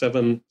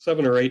seven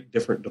or eight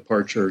different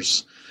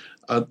departures.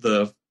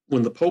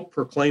 When the Pope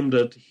proclaimed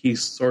it, he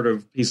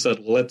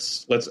said,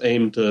 let's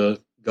aim to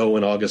go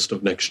in August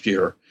of next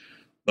year.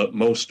 But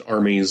most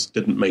armies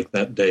didn't make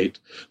that date.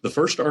 The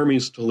first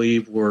armies to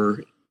leave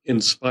were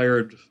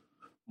inspired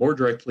more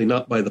directly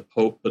not by the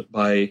Pope, but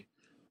by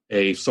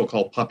a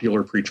so-called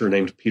popular preacher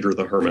named Peter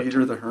the Hermit.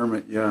 Peter the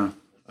Hermit, yeah.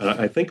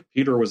 I think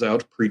Peter was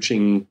out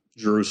preaching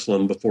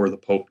Jerusalem before the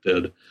Pope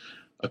did.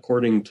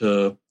 According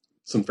to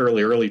some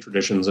fairly early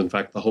traditions, in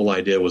fact, the whole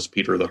idea was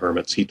Peter the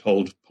Hermit's. He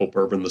told Pope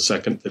Urban II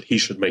that he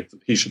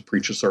should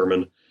preach a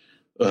sermon,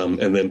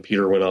 and then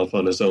Peter went off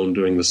on his own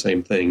doing the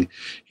same thing.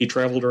 He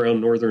traveled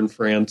around northern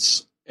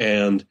France,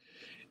 and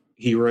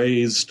he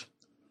raised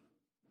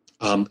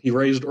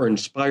or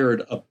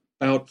inspired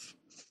about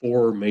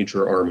 4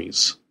 major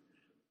armies.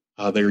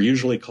 They're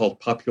usually called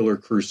popular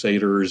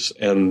crusaders,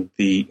 and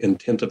the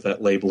intent of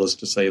that label is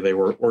to say they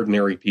were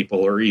ordinary people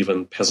or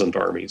even peasant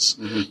armies.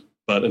 Mm-hmm.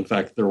 But in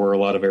fact, there were a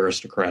lot of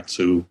aristocrats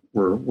who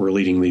were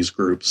leading these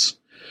groups.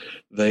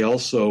 They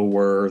also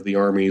were the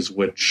armies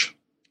which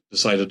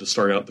decided to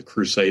start out the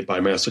crusade by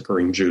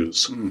massacring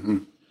Jews.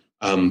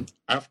 Mm-hmm.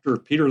 After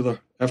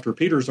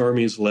Peter's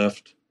armies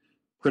left,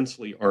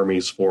 princely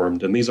armies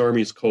formed, and these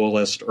armies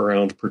coalesced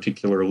around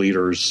particular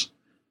leaders,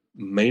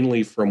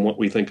 mainly from what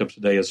we think of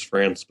today as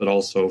France, but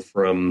also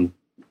from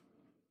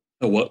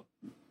the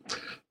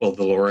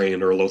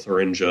Lorraine or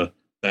Lotharingia,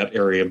 that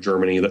area of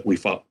Germany that we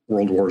fought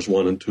World Wars I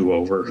and II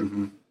over.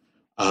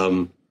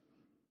 Mm-hmm.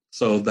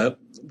 So that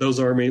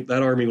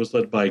army was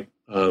led by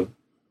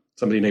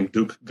somebody named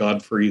Duke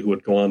Godfrey, who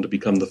would go on to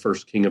become the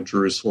first king of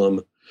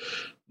Jerusalem.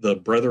 The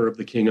brother of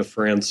the king of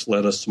France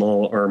led a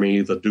small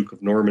army. The Duke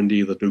of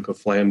Normandy, the Duke of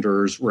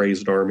Flanders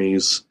raised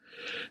armies.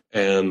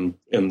 And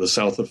in the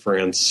south of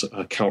France,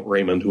 Count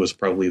Raymond, who was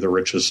probably the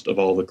richest of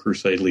all the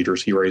Crusade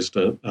leaders, he raised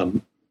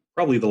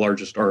probably the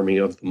largest army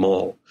of them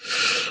all.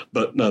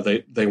 But no,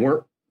 they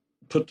weren't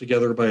put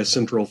together by a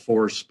central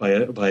force,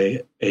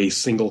 by a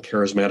single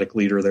charismatic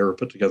leader. They were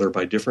put together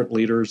by different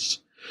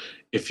leaders.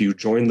 If you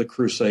joined the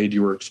Crusade,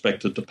 you were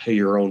expected to pay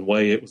your own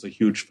way. It was a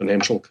huge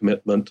financial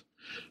commitment.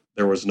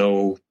 There was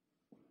no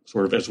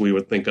sort of, as we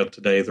would think of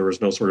today, there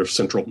was no sort of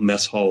central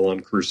mess hall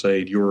on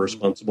Crusade. You were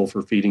responsible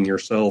for feeding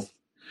yourself.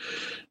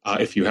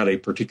 If you had a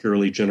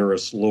particularly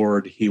generous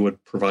lord, he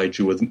would provide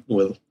you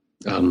with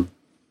the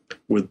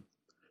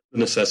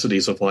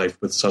necessities of life,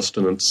 with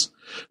sustenance.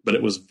 But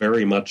it was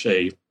very much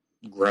a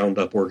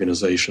ground-up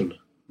organization.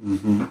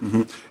 Mm-hmm,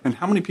 mm-hmm. And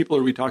how many people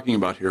are we talking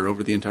about here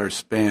over the entire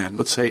span?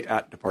 Let's say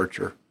at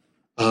departure.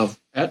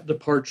 At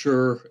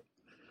departure,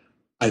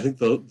 I think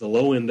the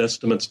low-end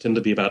estimates tend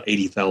to be about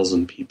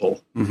 80,000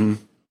 people. Mm-hmm.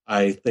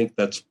 I think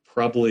that's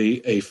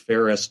probably a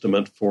fair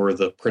estimate for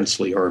the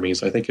princely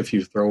armies. I think if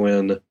you throw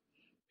in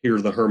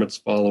Peter the Hermit's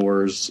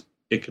followers,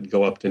 it could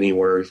go up to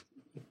anywhere,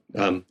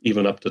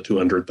 even up to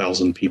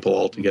 200,000 people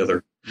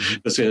altogether. Mm-hmm.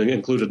 This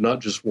included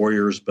not just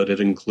warriors, but it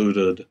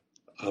included,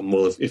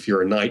 if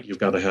you're a knight, you've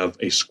got to have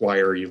a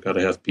squire, you've got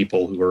to have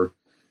people who are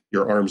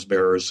your arms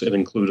bearers. It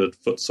included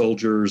foot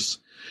soldiers.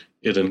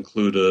 It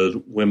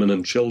included women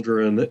and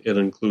children. It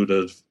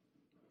included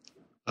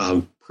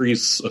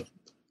priests,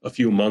 a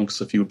few monks,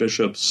 a few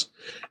bishops,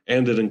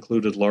 and it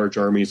included large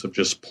armies of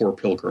just poor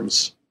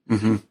pilgrims,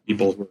 mm-hmm.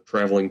 people who were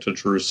traveling to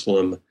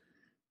Jerusalem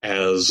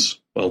as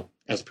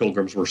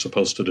pilgrims were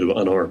supposed to do,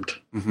 unarmed.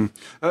 Mm-hmm.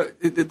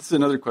 It's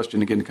another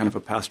question, again, kind of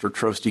a Pastor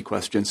Trosty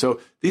question. So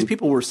these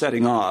people were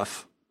setting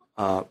off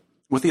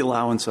with the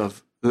allowance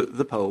of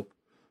the Pope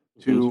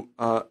to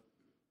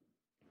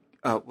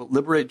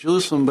liberate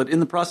Jerusalem, but in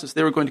the process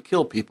they were going to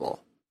kill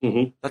people.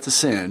 Mm-hmm. That's a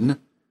sin.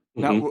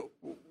 Mm-hmm. Now,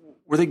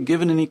 were they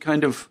given any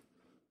kind of,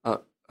 I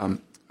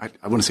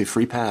want to say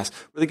free pass,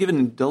 were they given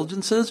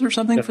indulgences or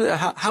something for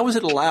that? How was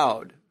it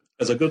allowed?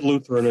 As a good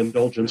Lutheran,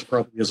 indulgence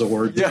probably is a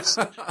word that's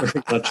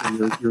very much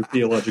in your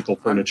theological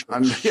furniture.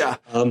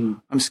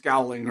 I'm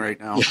scowling right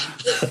now. Yeah.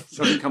 It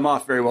doesn't come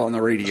off very well on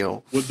the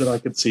radio. Would that I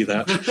could see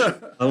that.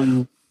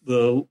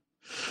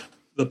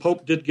 The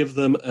Pope did give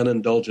them an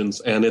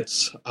indulgence, and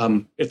it's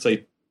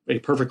a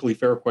perfectly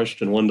fair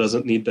question. One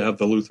doesn't need to have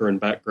the Lutheran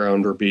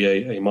background or be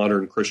a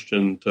modern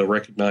Christian to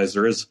recognize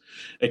there is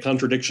a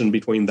contradiction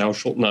between thou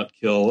shalt not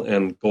kill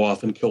and go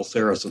off and kill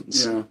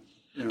Saracens.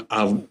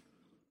 Yeah.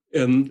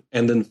 And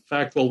in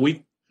fact,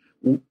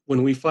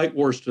 when we fight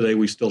wars today,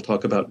 we still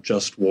talk about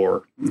just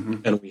war. Mm-hmm.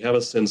 And we have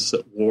a sense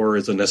that war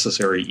is a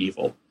necessary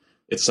evil.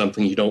 It's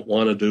something you don't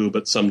want to do,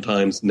 but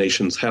sometimes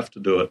nations have to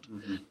do it.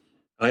 Mm-hmm.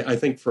 I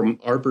think from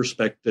our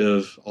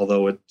perspective,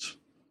 although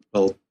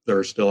there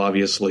are still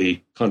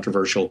obviously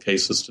controversial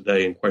cases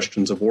today and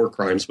questions of war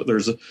crimes, but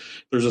there's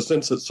a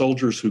sense that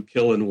soldiers who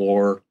kill in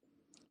war,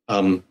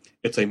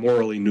 it's a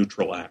morally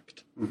neutral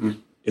act. Mm-hmm.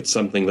 It's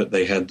something that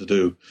they had to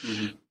do.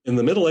 Mm-hmm. In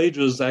the Middle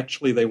Ages,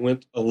 actually, they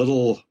went a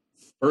little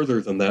further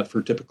than that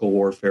for typical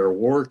warfare.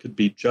 War could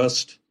be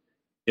just,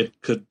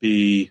 it could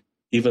be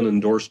even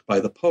endorsed by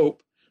the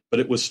Pope, but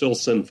it was still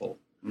sinful.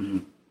 Mm-hmm.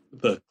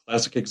 The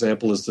classic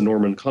example is the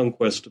Norman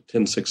conquest of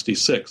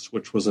 1066,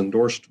 which was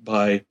endorsed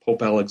by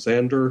Pope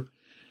Alexander,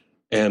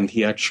 and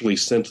he actually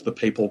sent the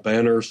papal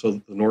banner so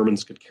that the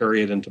Normans could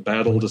carry it into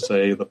battle to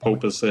say, the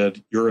Pope has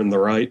said, you're in the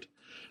right.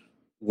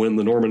 When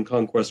the Norman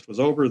conquest was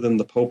over, then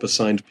the Pope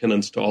assigned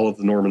penance to all of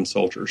the Norman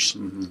soldiers.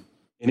 Mm-hmm.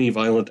 Any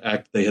violent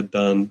act they had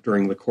done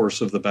during the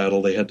course of the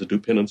battle, they had to do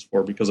penance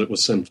for because it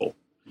was sinful.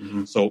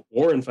 Mm-hmm. So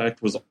war, in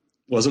fact,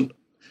 wasn't,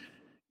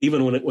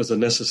 even when it was a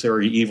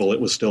necessary evil, it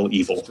was still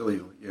evil. Still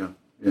evil,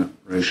 yeah,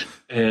 right.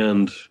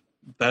 And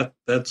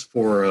that's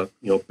for a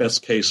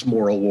best case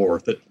moral war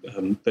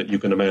that you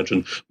can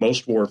imagine.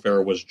 Most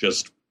warfare was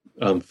just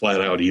flat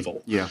out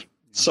evil. Yeah.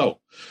 So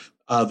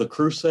the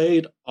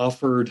Crusade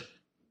offered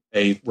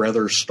a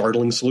rather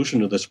startling solution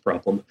to this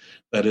problem.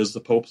 That is,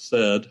 the Pope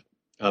said,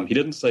 he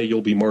didn't say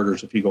you'll be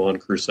martyrs if you go on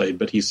crusade,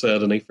 but he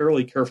said in a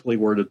fairly carefully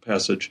worded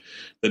passage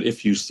that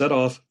if you set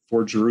off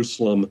for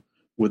Jerusalem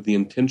with the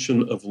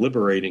intention of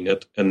liberating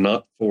it and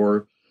not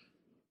for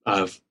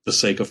the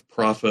sake of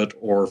profit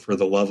or for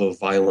the love of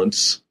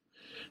violence,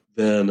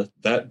 then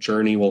that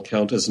journey will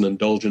count as an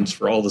indulgence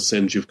for all the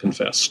sins you've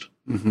confessed.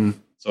 Mm-hmm.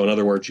 So in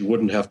other words, you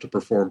wouldn't have to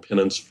perform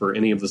penance for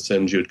any of the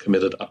sins you had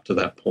committed up to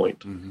that point.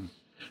 Mm-hmm.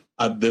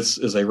 This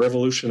is a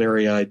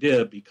revolutionary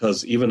idea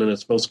because even in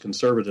its most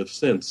conservative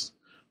sense,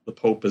 the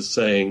Pope is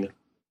saying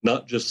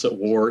not just that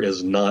war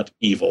is not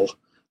evil,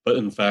 but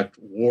in fact,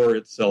 war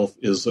itself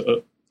is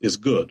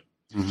good.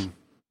 Mm-hmm.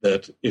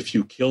 That if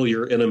you kill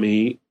your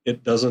enemy,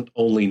 it doesn't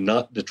only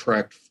not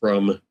detract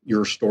from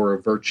your store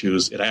of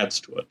virtues, it adds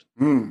to it.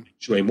 It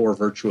makes you a more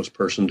virtuous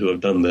person to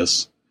have done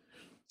this.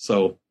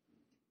 So,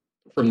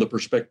 from the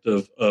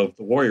perspective of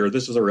the warrior,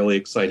 this is a really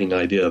exciting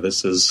idea.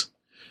 This is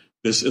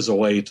a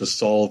way to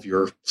solve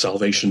your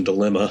salvation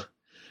dilemma,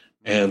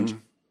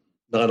 and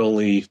not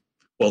only,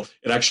 well,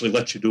 it actually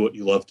lets you do what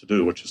you love to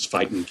do, which is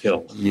fight and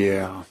kill.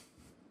 Yeah.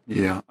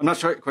 Yeah, I'm not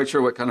quite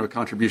sure what kind of a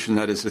contribution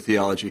that is to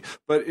theology,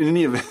 but in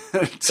any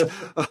event,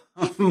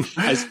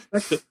 I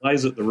suspect it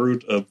lies at the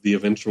root of the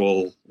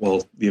eventual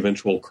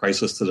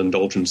crisis that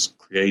indulgence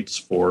creates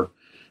for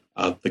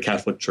the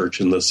Catholic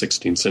Church in the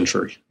 16th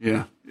century.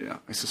 Yeah,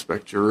 I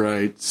suspect you're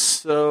right.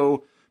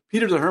 So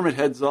Peter the Hermit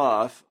heads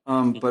off,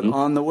 but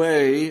on the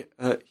way,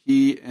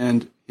 he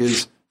and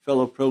his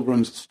fellow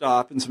pilgrims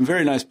stop in some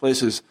very nice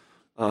places.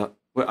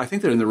 Well, I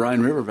think they're in the Rhine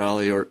River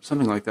Valley or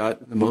something like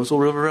that. The Mosel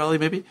River Valley,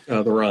 maybe?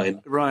 The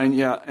Rhine. Rhine,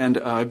 yeah. And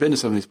I've been to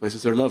some of these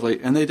places. They're lovely.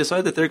 And they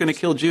decide that they're going to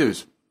kill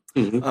Jews.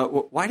 Mm-hmm.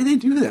 Why do they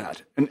do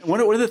that? And one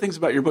of the things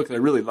about your book that I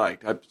really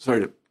liked, I'm sorry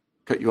to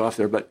cut you off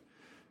there, but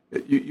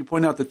you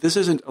point out that this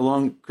isn't a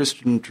long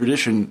Christian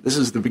tradition. This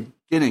is the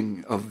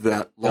beginning of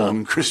that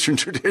long Christian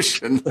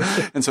tradition.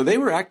 And so they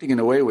were acting in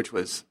a way which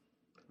was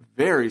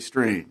very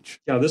strange.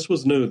 Yeah, this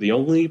was new. The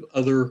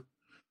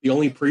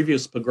only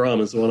previous pogrom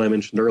is the one I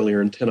mentioned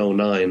earlier in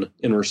 1009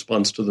 in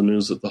response to the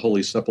news that the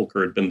Holy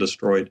Sepulchre had been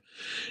destroyed.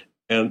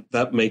 And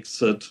that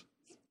makes it,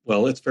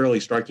 well, it's fairly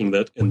striking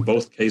that in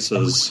both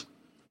cases,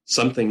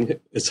 something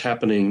is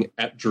happening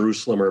at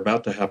Jerusalem or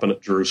about to happen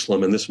at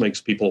Jerusalem, and this makes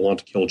people want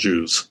to kill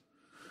Jews.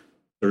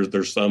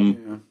 There's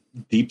some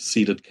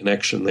deep-seated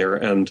connection there.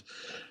 And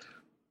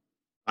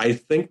I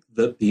think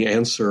that the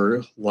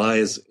answer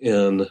lies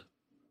in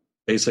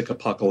basic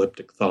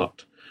apocalyptic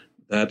thought.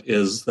 That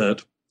is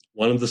that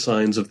one of the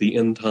signs of the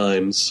end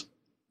times,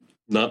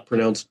 not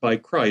pronounced by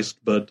Christ,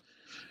 but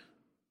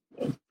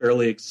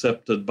fairly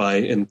accepted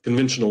in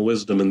conventional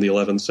wisdom in the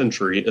 11th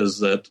century, is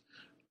that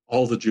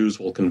all the Jews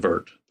will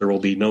convert. There will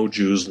be no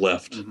Jews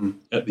left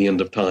at the end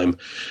of time.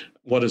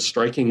 What is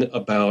striking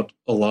about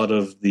a lot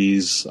of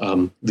these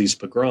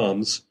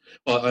pogroms,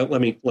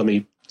 let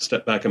me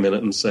step back a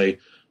minute and say,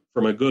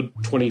 from a good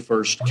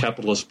 21st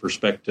capitalist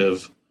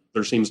perspective,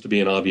 there seems to be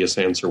an obvious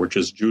answer, which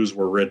is Jews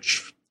were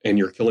rich, and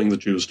you're killing the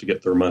Jews to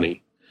get their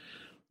money.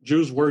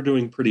 Jews were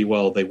doing pretty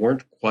well. They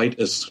weren't quite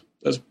as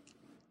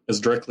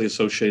directly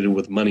associated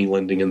with money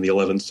lending in the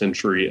 11th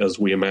century as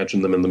we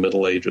imagine them in the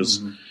Middle Ages.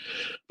 Mm-hmm.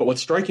 But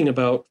what's striking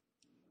about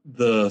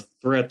the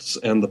threats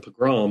and the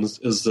pogroms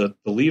is that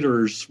the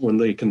leaders, when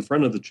they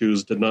confronted the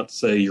Jews, did not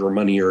say your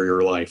money or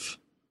your life,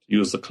 to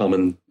use the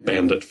common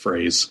bandit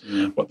phrase.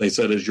 Yeah. What they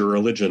said is your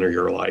religion or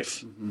your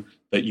life,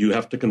 that you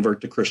have to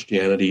convert to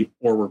Christianity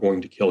or we're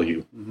going to kill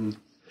you. Mm-hmm.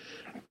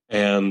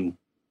 And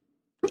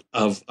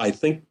I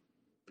think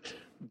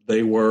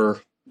they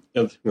were,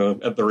 at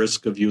the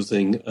risk of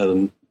using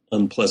an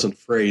unpleasant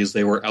phrase,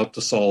 they were out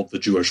to solve the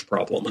Jewish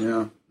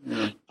problem.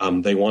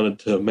 They wanted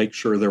to make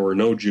sure there were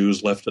no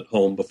Jews left at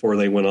home before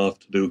they went off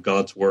to do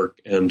God's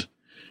work and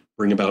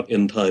bring about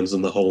end times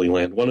in the Holy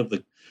Land. One of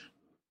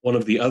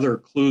the other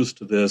clues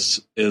to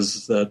this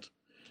is that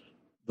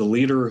the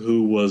leader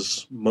who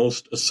was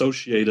most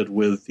associated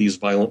with these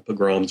violent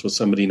pogroms was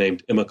somebody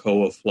named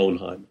Emicho of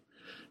Flonheim,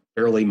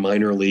 fairly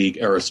minor league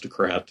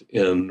aristocrat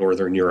in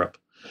Northern Europe.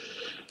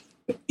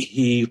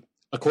 He,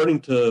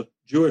 according to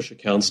Jewish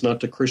accounts, not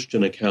to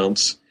Christian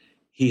accounts,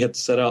 he had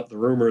set out the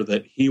rumor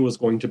that he was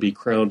going to be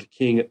crowned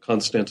king at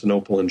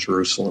Constantinople and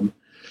Jerusalem.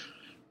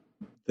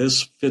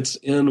 This fits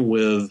in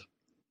with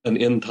an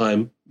end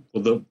time,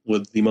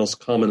 with the most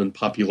common and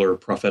popular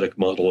prophetic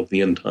model of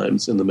the end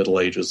times in the Middle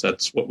Ages.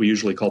 That's what we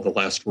usually call the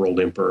last world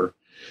emperor.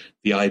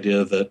 The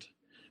idea that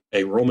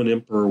a Roman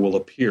emperor will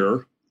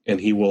appear and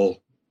he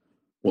will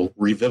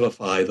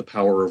revivify the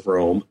power of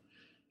Rome.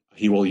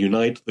 He will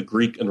unite the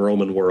Greek and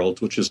Roman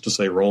worlds, which is to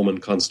say Rome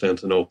and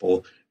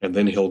Constantinople, and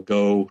then he'll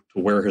go to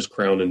wear his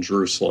crown in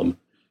Jerusalem.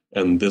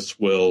 And this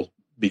will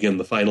begin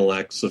the final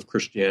acts of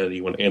Christianity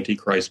when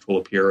Antichrist will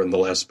appear and the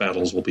last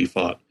battles will be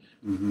fought.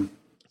 Mm-hmm.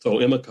 So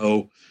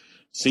Emicho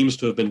seems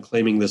to have been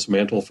claiming this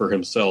mantle for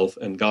himself,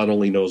 and God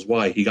only knows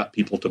why. He got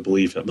people to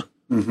believe him.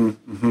 Mm-hmm.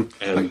 Mm-hmm.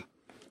 And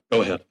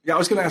go ahead. Yeah, I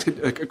was going to ask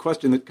a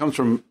question that comes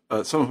from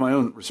some of my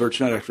own research,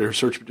 not actually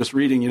research, but just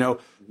reading.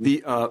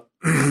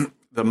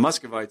 The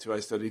Muscovites who I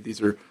studied, these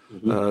are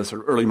sort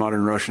of early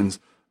modern Russians.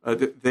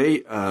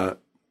 The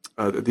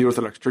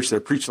Orthodox Church there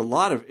preached a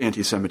lot of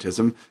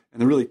anti-Semitism,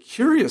 and the really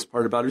curious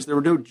part about it is there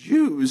were no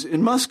Jews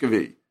in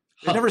Muscovy.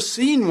 They'd never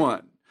seen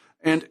one.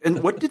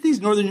 And what did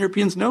these Northern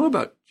Europeans know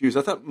about Jews?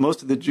 I thought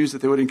most of the Jews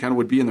that they would encounter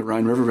would be in the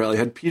Rhine River Valley.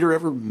 Had Peter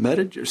ever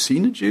met or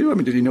seen a Jew? I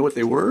mean, did he know what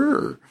they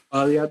were?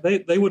 Yeah,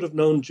 they would have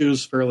known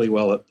Jews fairly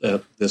well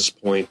at this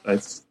point. I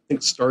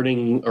think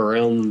starting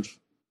around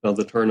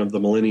the turn of the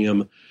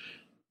millennium,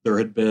 there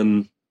had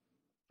been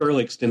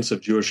fairly extensive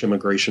Jewish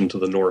immigration to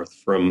the north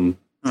from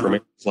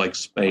areas like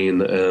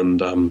Spain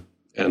and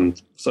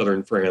and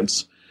southern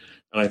France.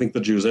 And I think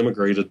the Jews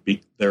immigrated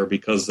there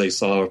because they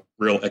saw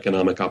real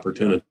economic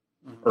opportunity.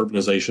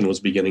 Urbanization was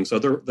beginning. So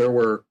there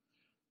were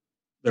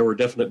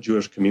definite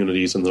Jewish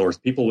communities in the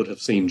north. People would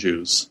have seen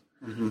Jews.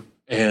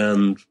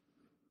 And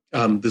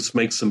this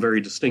makes them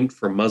very distinct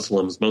from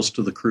Muslims. Most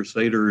of the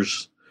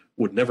Crusaders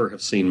would never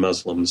have seen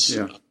Muslims.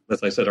 Yeah.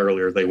 As I said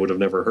earlier, they would have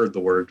never heard the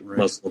word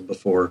Muslim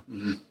before.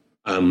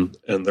 And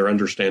their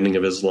understanding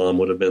of Islam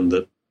would have been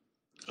that,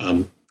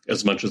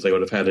 as much as they would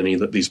have had any,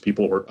 that these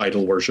people were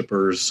idol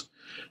worshippers.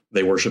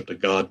 They worshipped a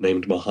god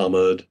named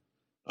Muhammad.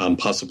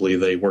 Possibly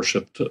they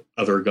worshipped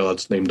other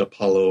gods named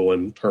Apollo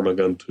and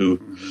Termagant.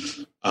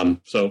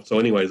 So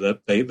anyway,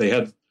 that they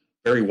had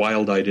very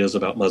wild ideas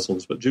about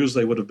Muslims, but Jews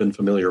they would have been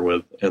familiar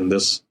with, and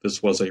this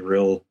was a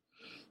real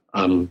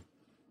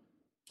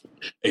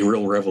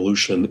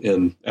revolution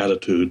in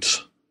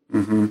attitudes.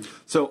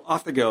 So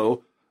off they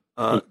go.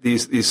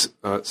 These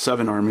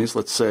 7 armies,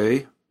 let's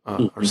say,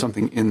 or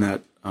something in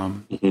that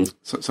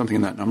something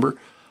in that number.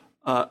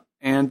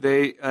 And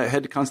they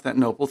head to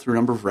Constantinople through a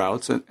number of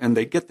routes, and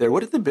they get there.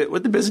 What did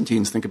the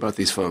Byzantines think about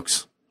these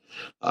folks?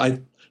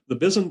 The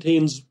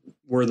Byzantines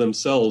were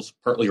themselves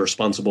partly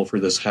responsible for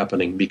this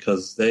happening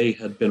because they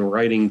had been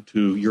writing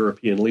to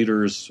European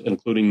leaders,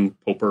 including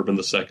Pope Urban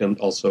II,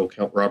 also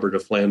Count Robert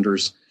of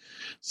Flanders,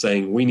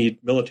 saying, we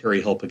need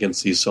military help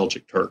against these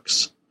Seljuk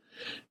Turks.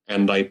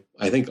 And I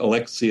think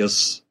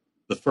Alexius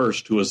I,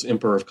 who was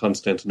Emperor of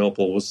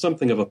Constantinople, was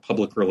something of a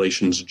public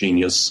relations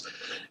genius.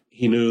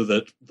 He knew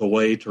that the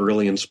way to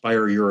really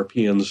inspire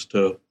Europeans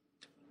to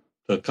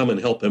come and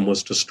help him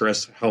was to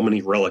stress how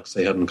many relics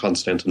they had in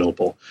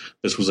Constantinople.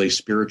 This was a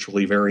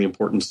spiritually very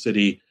important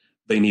city.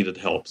 They needed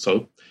help.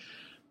 So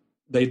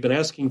they'd been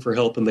asking for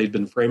help, and they'd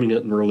been framing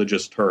it in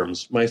religious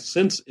terms. My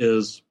sense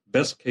is,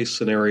 best case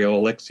scenario,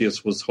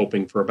 Alexius was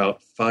hoping for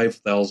about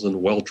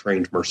 5,000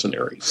 well-trained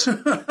mercenaries.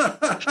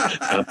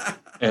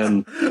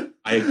 And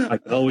I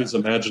can always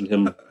imagine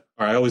him,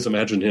 or I always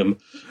imagine him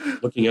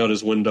looking out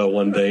his window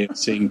one day and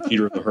seeing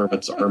Peter the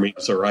Hermit's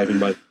armies arriving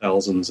by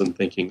thousands and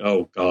thinking,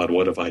 oh God,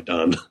 what have I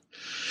done?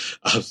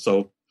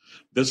 So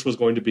this was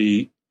going to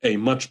be a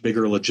much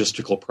bigger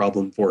logistical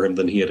problem for him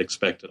than he had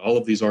expected. All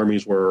of these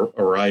armies were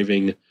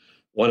arriving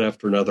one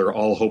after another,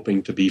 all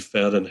hoping to be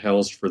fed and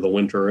housed for the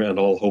winter and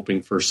all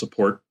hoping for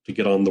support to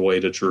get on the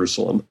way to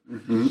Jerusalem.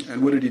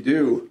 And what did he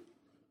do?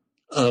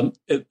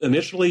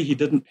 Initially, he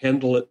didn't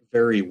handle it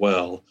very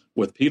well.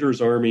 With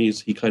Peter's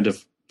armies, he kind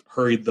of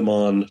hurried them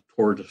on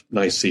toward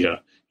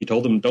Nicaea. He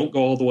told them, don't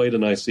go all the way to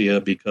Nicaea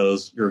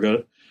because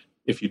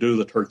if you do,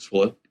 the Turks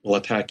will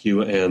attack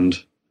you and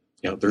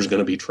there's going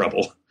to be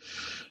trouble.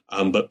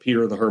 But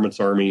Peter the Hermit's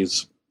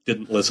armies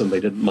didn't listen.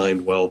 They didn't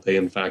mind well. They,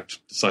 in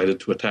fact,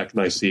 decided to attack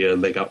Nicaea,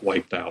 and they got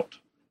wiped out,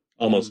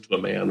 almost to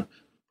a man.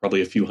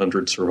 Probably a few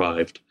hundred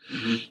survived.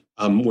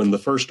 When the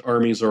first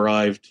armies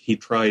arrived, he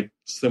tried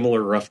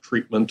similar rough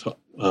treatment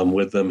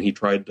with them. He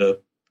tried to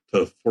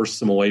force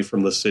them away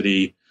from the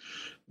city.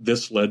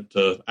 This led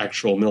to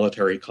actual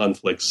military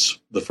conflicts.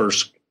 The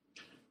first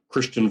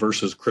Christian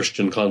versus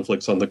Christian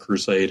conflicts on the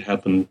Crusade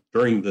happened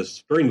during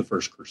the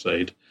First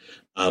Crusade.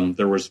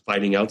 There was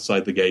fighting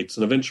outside the gates,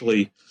 and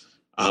eventually,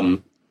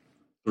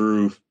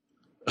 through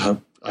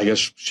I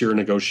guess sheer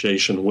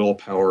negotiation,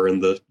 willpower,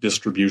 and the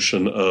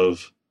distribution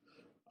of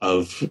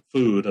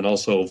food, and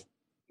also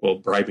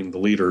bribing the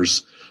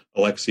leaders,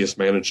 Alexius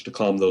managed to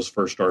calm those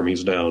first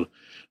armies down.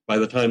 By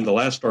the time the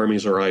last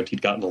armies arrived,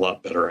 he'd gotten a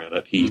lot better at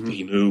it. He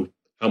knew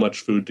how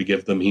much food to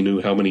give them. He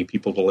knew how many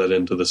people to let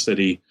into the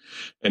city.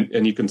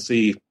 And you can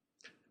see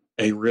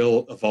a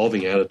real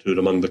evolving attitude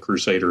among the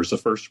Crusaders. The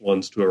first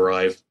ones to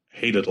arrive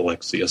hated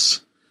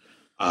Alexius.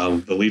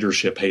 The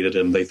leadership hated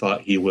him. They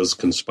thought he was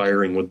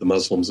conspiring with the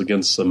Muslims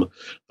against them.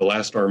 The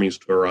last armies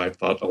to arrive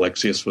thought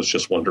Alexius was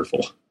just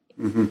wonderful.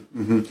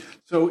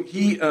 So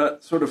he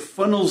sort of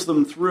funnels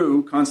them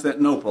through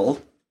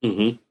Constantinople.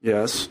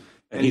 Yes.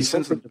 And he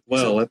sends them,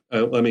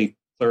 let me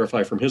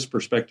clarify from his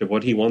perspective,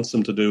 what he wants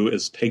them to do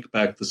is take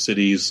back the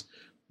cities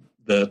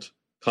that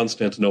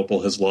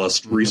Constantinople has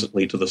lost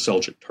recently to the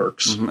Seljuk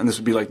Turks. And this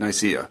would be like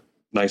Nicaea.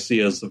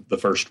 Nicaea is the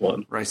first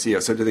one.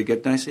 Nicaea. So do they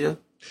get Nicaea?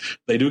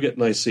 They do get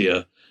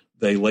Nicaea.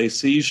 They lay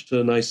siege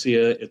to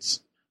Nicaea.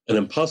 It's an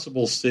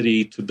impossible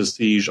city to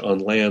besiege on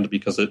land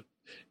because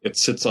it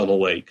sits on a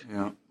lake.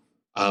 Yeah.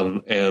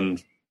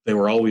 And they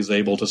were always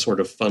able to sort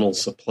of funnel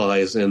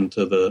supplies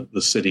into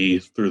the city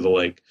through the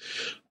lake.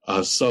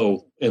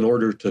 So in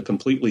order to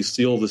completely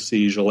seal the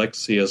siege,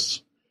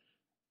 Alexius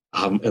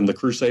and the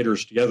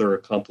Crusaders together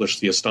accomplished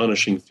the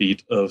astonishing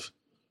feat of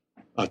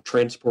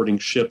transporting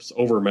ships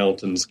over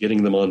mountains,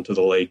 getting them onto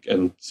the lake,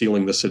 and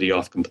sealing the city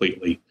off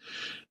completely.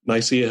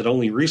 Nicaea had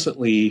only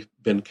recently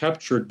been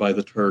captured by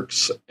the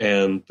Turks,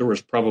 and there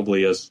was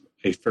probably a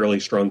fairly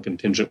strong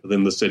contingent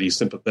within the city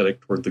sympathetic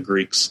toward the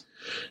Greeks.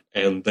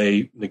 And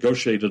they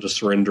negotiated a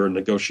surrender and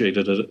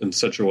negotiated it in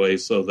such a way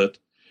so that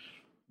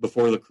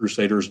before the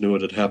Crusaders knew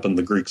it had happened,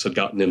 the Greeks had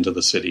gotten into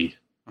the city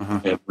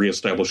and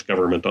reestablished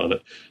government on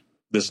it.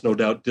 this no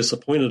doubt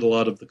disappointed a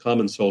lot of the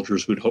common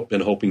soldiers who'd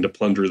been hoping to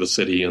plunder the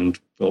city and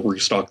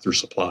restock their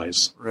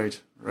supplies.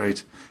 Right.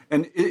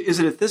 And is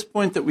it at this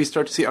point that we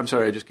start to see, I'm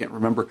sorry, I just can't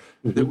remember,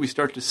 that we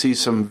start to see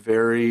some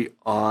very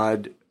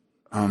odd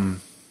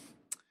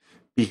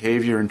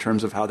behavior in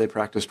terms of how they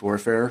practiced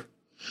warfare?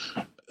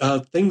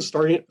 Things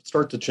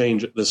start to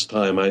change at this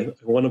time.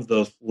 One of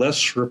the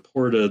less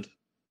reported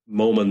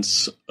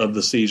moments of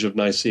the siege of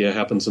Nicaea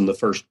happens in the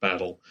first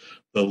battle.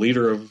 The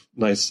leader of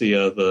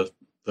Nicaea, the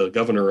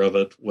governor of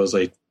it, was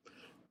a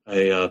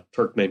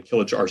Turk named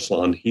Kilij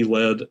Arslan. He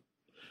led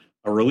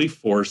a relief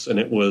force, and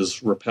it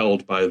was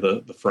repelled by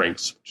the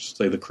Franks, which is,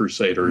 say, the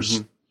Crusaders.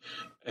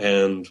 Mm-hmm.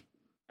 And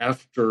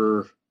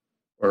after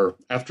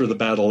the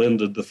battle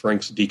ended, the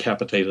Franks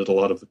decapitated a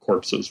lot of the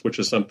corpses, which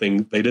is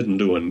something they didn't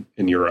do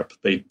in Europe.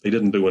 They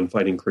didn't do in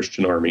fighting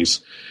Christian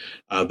armies.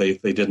 They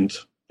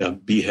didn't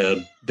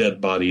behead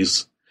dead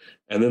bodies.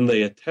 And then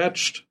they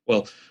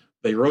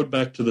they rode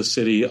back to the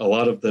city, a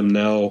lot of them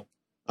now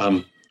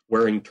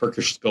wearing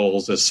Turkish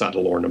skulls as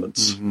saddle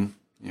ornaments. Mm-hmm.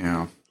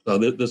 Yeah. So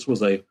this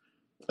was a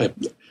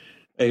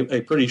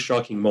pretty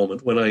shocking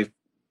moment. When I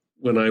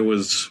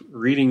was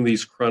reading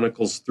these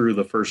chronicles through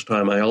the first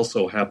time, I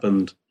also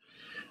happened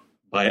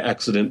by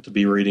accident to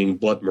be reading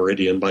Blood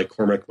Meridian by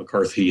Cormac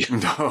McCarthy.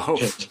 No.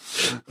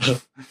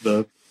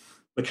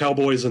 The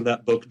cowboys in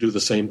that book do the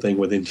same thing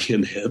with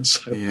Indian heads.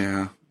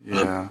 Yeah,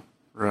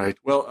 right.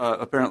 Well,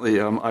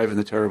 apparently Ivan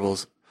the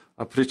Terrible's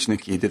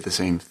Pritchniki did the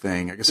same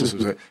thing. I guess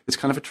it's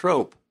kind of a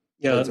trope.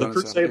 Yeah, the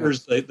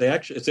Crusaders, they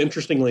actually, it's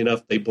interestingly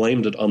enough, they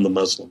blamed it on the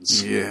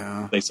Muslims.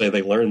 Yeah. They say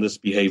they learned this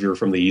behavior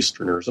from the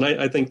Easterners. And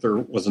I think there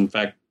was, in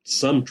fact,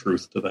 some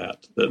truth to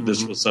that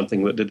this was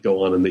something that did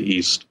go on in the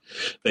East.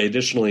 They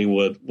additionally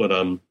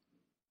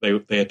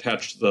they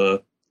attached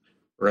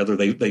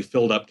they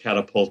filled up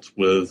catapults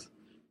with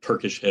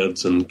Turkish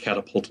heads and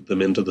catapulted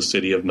them into the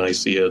city of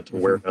Nicaea to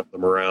wear down the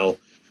morale.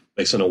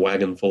 They sent a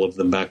wagon full of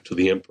them back to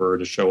the emperor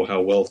to show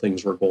how well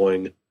things were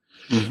going.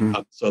 Mm-hmm.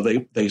 So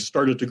they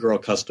started to grow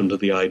accustomed to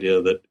the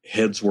idea that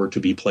heads were to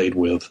be played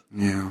with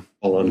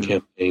while on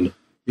campaign.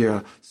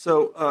 Yeah.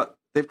 So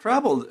they've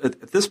traveled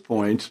at this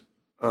point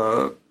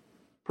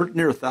pretty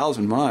near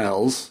 1,000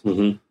 miles,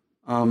 and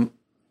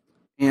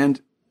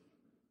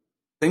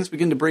things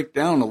begin to break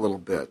down a little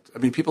bit. I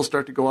mean, people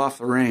start to go off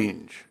the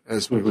range,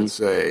 as we would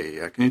say.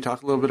 Can you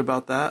talk a little bit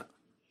about that?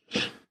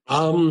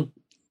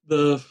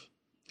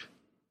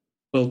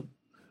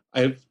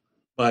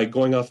 By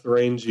going off the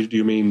range, do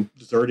you mean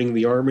deserting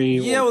the army?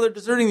 Yeah, well, they're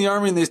deserting the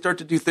army, and they start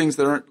to do things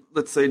that aren't,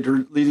 let's say,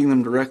 leading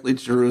them directly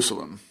to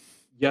Jerusalem.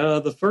 Yeah,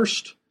 the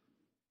first,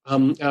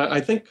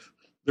 I think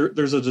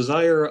there's a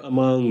desire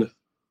among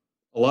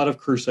a lot of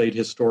Crusade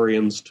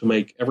historians to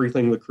make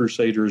everything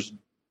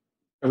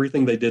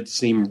they did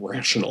seem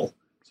rational.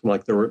 So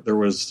like there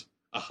was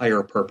a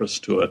higher purpose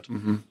to it.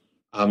 Mm-hmm.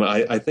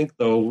 I think,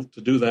 though,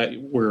 to do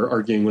that, we're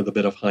arguing with a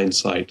bit of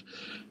hindsight.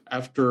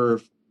 After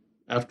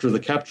the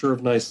capture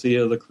of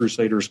Nicaea, the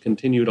Crusaders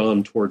continued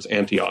on towards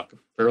Antioch, a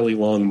fairly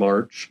long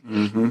march.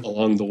 Mm-hmm.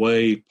 Along the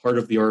way, part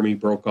of the army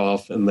broke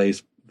off, and they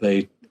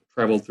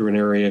traveled through an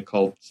area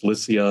called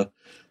Cilicia.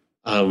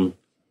 While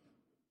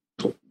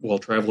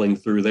traveling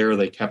through there,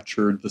 they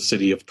captured the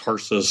city of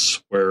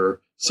Tarsus, where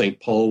St.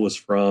 Paul was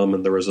from,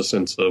 and there was a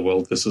sense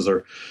of, this is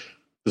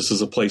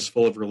a place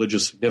full of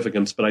religious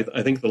significance. But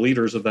I think the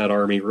leaders of that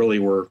army really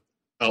were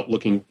out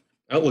looking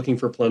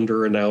for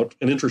plunder and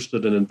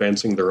interested in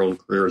advancing their own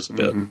careers a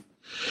bit.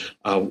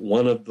 Mm-hmm.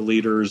 One of the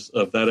leaders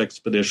of that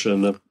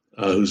expedition,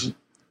 whose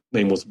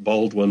name was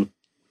Baldwin,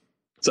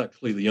 it's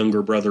actually the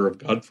younger brother of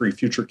Godfrey,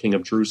 future king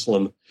of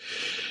Jerusalem.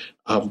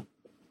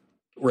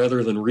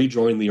 Rather than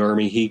rejoin the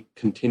army, he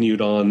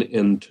continued on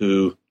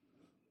into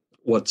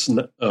what's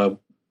a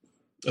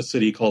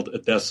city called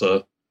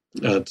Edessa.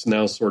 It's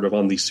now sort of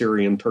on the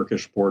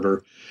Syrian-Turkish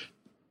border,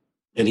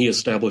 and he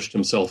established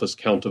himself as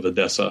Count of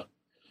Edessa.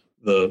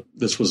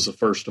 This was the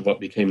first of what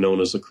became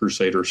known as the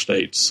Crusader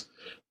states.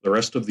 The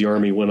rest of the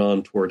army went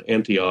on toward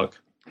Antioch.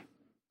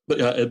 But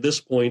at this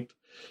point,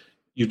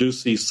 you do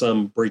see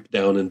some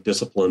breakdown in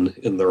discipline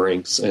in the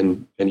ranks,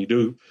 and you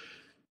do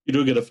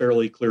get a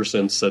fairly clear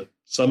sense that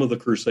some of the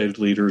Crusade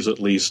leaders, at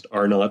least,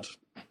 are not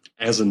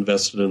as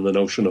invested in the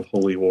notion of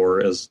holy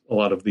war as a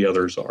lot of the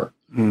others are.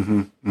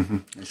 Mm-hmm. Mm-hmm.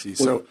 I see.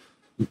 So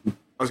I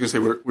was going to say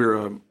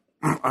we're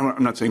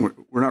I'm not saying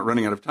we're not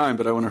running out of time,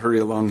 but I want to hurry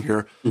along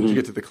here to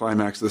get to the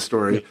climax of the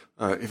story,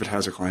 if it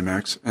has a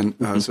climax.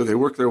 And so they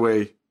work their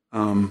way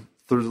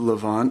through the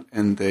Levant,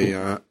 and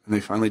they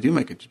finally do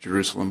make it to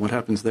Jerusalem. What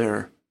happens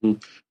there?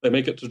 They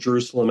make it to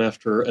Jerusalem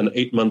after an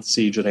 8-month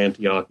siege at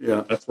Antioch.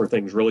 Yeah. That's where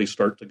things really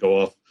start to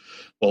go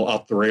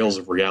off the rails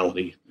of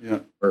reality. Yeah.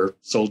 Where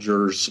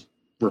soldiers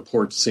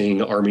report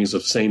seeing armies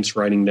of saints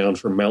riding down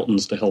from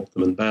mountains to help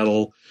them in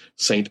battle.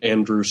 St.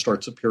 Andrew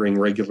starts appearing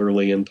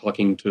regularly and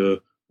talking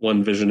to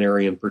one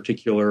visionary in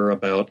particular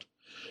about,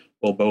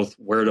 both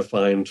where to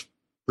find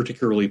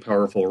particularly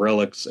powerful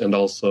relics and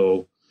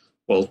also,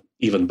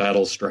 even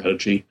battle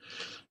strategy.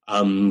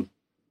 And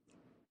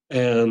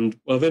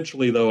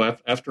eventually, though,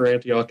 after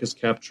Antioch is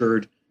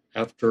captured,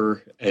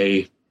 after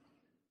a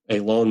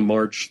long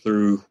march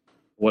through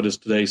what is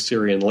today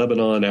Syria and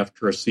Lebanon,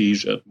 after a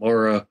siege at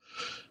Mara,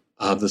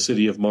 the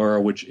city of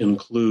Mara, which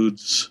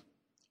includes,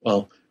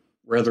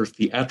 rather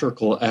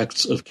theatrical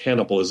acts of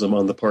cannibalism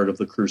on the part of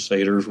the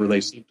Crusaders, where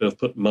they seem to have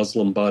put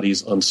Muslim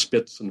bodies on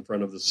spits in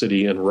front of the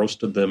city and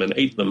roasted them and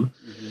ate them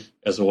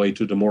as a way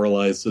to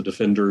demoralize the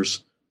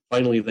defenders.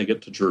 Finally, they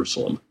get to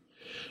Jerusalem.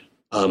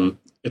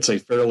 It's a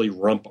fairly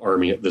rump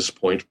army at this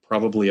point.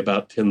 Probably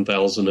about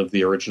 10,000 of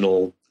the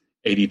original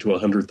 80 to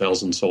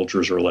 100,000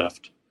 soldiers are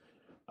left.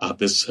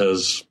 This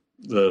has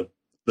the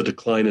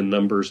decline in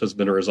numbers has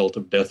been a result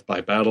of death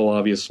by battle,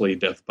 obviously,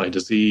 death by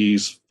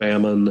disease,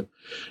 famine,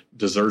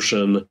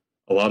 desertion.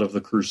 A lot of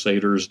the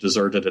Crusaders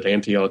deserted at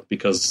Antioch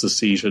because the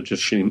siege had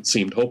just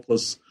seemed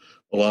hopeless.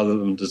 A lot of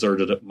them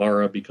deserted at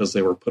Mara because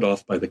they were put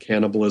off by the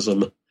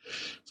cannibalism.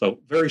 So,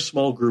 very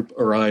small group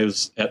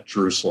arrives at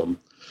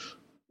Jerusalem.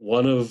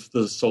 One of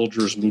the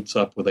soldiers meets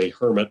up with a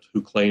hermit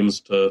who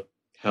claims to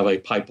have a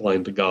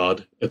pipeline to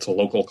God. It's a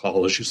local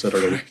call, as you said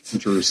earlier, in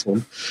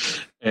Jerusalem.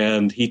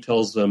 And he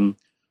tells them,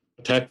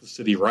 attack the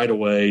city right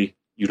away.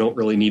 You don't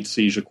really need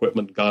siege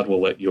equipment. God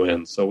will let you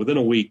in. So within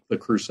a week, the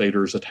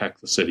Crusaders attack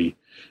the city.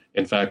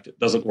 In fact, it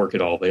doesn't work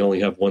at all. They only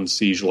have one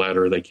siege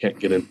ladder. They can't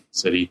get into the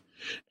city.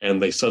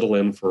 And they settle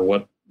in for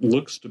what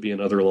looks to be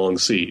another long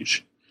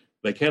siege.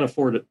 They can't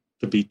afford it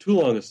to be too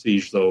long a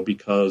siege, though,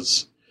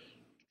 because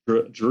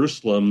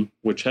Jerusalem,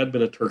 which had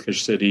been a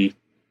Turkish city,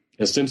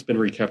 has since been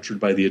recaptured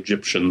by the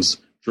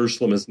Egyptians.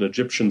 Jerusalem is an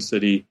Egyptian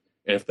city,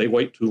 and if they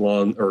wait too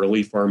long, a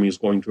relief army is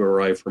going to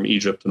arrive from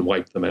Egypt and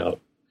wipe them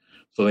out.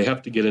 So they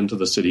have to get into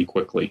the city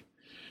quickly.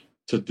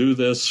 To do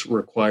this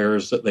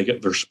requires that they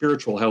get their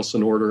spiritual house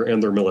in order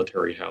and their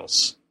military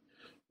house.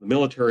 The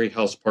military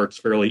house part's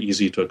fairly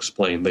easy to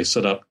explain. They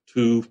set up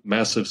 2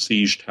 massive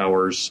siege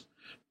towers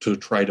to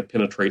try to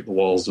penetrate the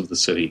walls of the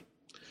city.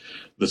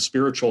 The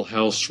spiritual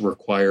house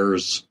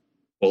requires,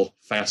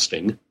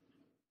 fasting.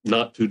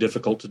 Not too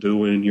difficult to do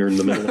when you're in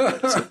the middle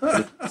of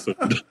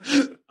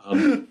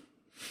food.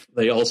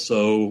 They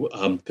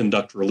also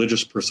conduct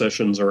religious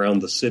processions around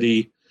the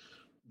city.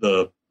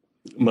 The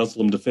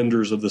Muslim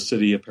defenders of the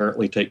city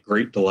apparently take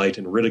great delight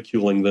in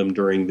ridiculing them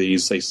during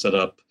these. They set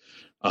up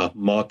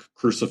mock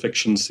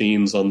crucifixion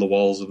scenes on the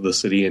walls of the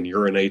city and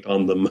urinate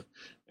on them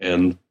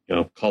and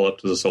call up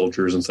to the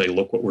soldiers and say,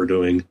 look what we're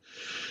doing.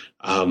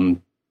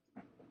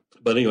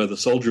 But anyway, the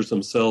soldiers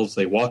themselves,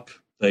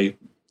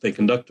 they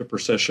conduct a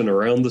procession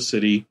around the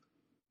city,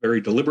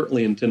 very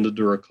deliberately intended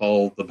to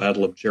recall the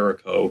Battle of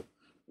Jericho,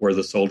 where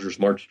the soldiers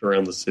marched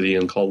around the city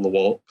and caused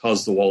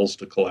the walls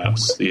to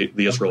collapse, the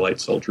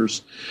Israelite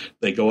soldiers.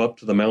 They go up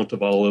to the Mount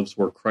of Olives,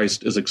 where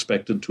Christ is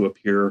expected to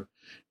appear,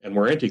 and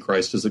where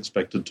Antichrist is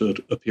expected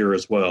to appear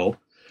as well,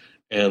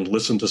 and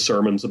listen to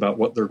sermons about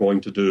what they're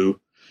going to do.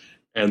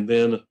 And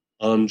then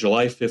on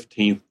July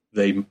 15th,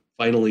 they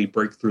finally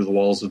break through the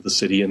walls of the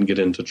city and get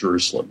into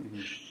Jerusalem.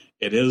 Mm-hmm.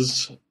 It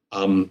is,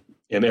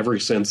 in every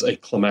sense, a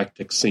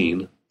climactic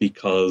scene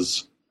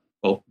because,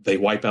 they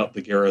wipe out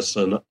the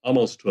garrison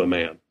almost to a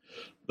man.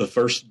 The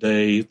first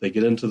day they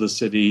get into the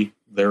city,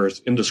 there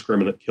is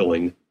indiscriminate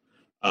killing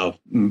of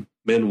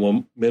men,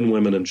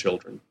 women, and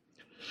children.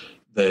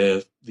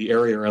 The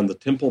area around the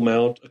Temple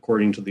Mount,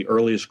 according to the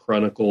earliest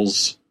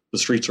chronicles, the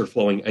streets are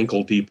flowing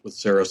ankle deep with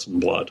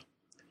Saracen blood.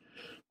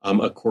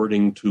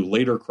 According to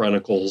later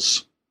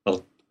chronicles,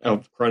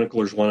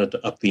 chroniclers wanted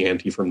to up the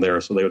ante from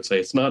there, so they would say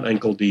it's not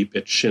ankle deep,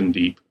 it's shin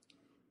deep.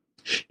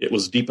 It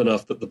was deep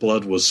enough that the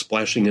blood was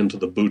splashing into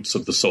the boots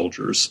of the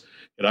soldiers.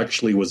 It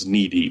actually was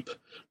knee deep.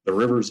 The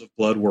rivers of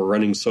blood were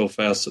running so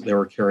fast that they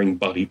were carrying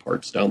body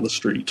parts down the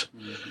street.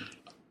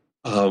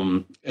 Mm-hmm.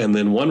 And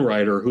then one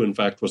writer, who in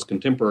fact was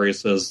contemporary,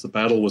 says the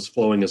battle was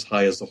flowing as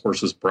high as the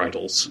horses'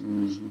 bridles.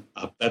 Mm-hmm.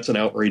 That's an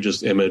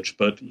outrageous image,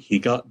 but he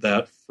got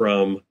that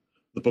from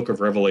the Book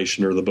of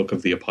Revelation or the Book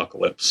of the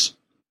Apocalypse,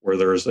 where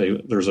there's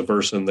a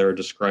verse in there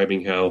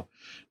describing how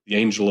the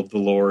angel of the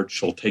Lord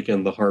shall take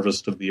in the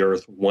harvest of the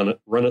earth, run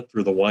it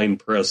through the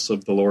winepress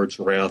of the Lord's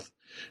wrath,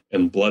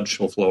 and blood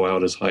shall flow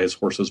out as high as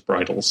horses'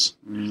 bridles.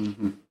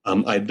 Mm-hmm.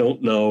 I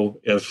don't know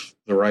if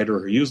the writer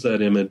who used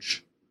that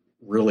image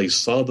really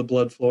saw the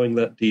blood flowing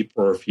that deep,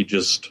 or if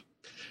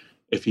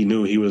he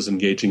knew he was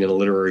engaging in a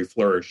literary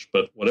flourish.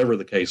 But whatever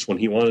the case, when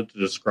he wanted to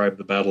describe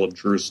the Battle of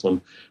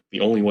Jerusalem,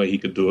 the only way he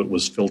could do it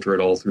was filter it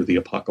all through the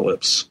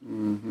Apocalypse.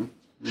 Mm-hmm.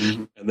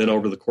 Mm-hmm. And then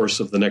over the course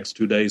of the next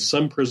 2 days,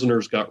 some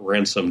prisoners got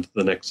ransomed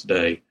the next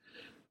day.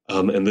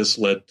 And this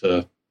led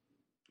to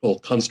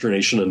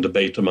consternation and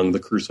debate among the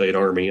Crusade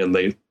army, and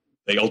they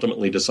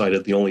ultimately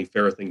decided the only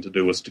fair thing to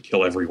do was to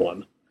kill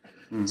everyone.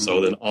 Mm-hmm.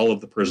 So then all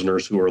of the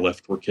prisoners who were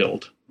left were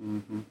killed.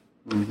 Mm-hmm.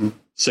 Mm-hmm.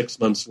 6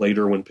 months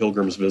later, when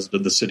pilgrims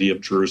visited the city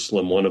of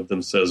Jerusalem, one of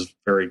them says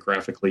very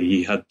graphically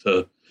he had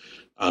to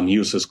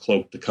use his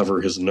cloak to cover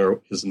his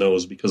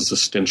nose because the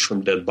stench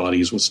from dead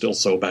bodies was still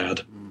so bad.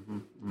 Mm-hmm.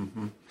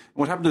 Mm-hmm.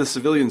 What happened to the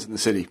civilians in the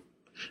city?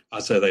 I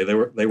say they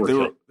were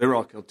killed. They were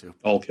all killed too.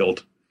 All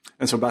killed.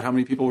 And so about how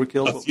many people were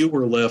killed? A few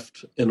were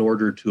left in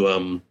order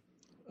to,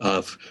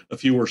 a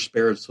few were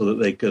spared so that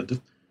they could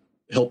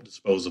help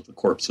dispose of the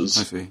corpses.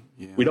 I see.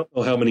 Yeah. We don't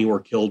know how many were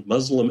killed.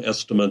 Muslim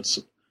estimates,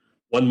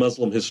 one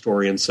Muslim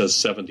historian says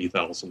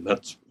 70,000.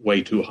 That's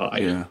way too high.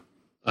 Yeah.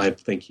 I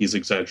think he's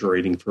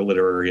exaggerating for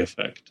literary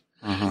effect.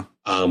 Uh-huh.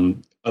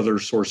 Other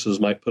sources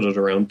might put it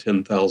around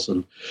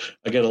 10,000.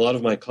 Again, a lot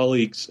of my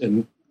colleagues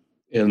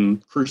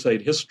in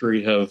Crusade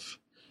history have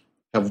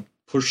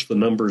pushed the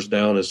numbers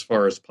down as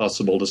far as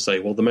possible to say,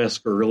 well, the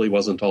massacre really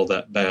wasn't all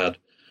that bad.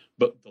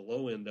 But the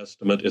low-end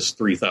estimate is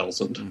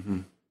 3,000. Mm-hmm.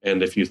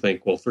 And if you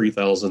think, well,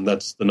 3,000,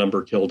 that's the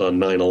number killed on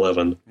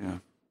 9/11. Yeah.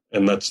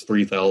 And that's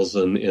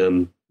 3,000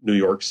 in New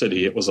York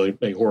City. It was a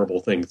horrible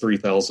thing.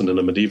 3,000 in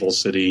a medieval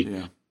city.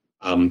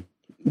 Yeah.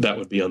 That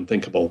would be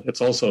unthinkable. It's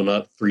also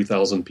not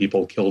 3,000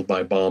 people killed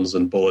by bombs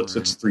and bullets.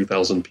 Right. It's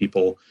 3,000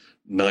 people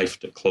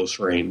knifed at close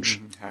range.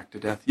 Mm-hmm. Hacked to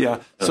death.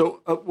 Yeah.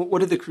 So what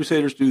did the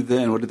Crusaders do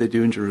then? What did they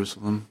do in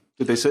Jerusalem?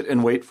 Did they sit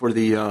and wait for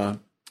the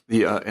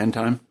end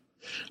time?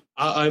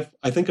 I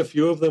think a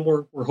few of them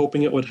were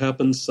hoping it would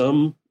happen.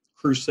 Some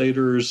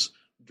Crusaders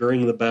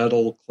during the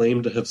battle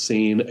claimed to have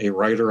seen a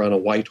rider on a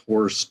white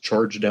horse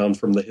charge down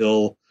from the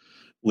hill,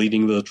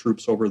 leading the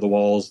troops over the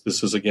walls.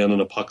 This is, again,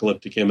 an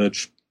apocalyptic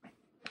image.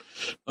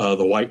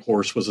 The white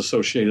horse was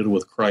associated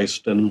with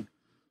Christ, and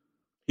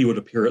he would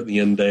appear at the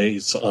end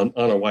days on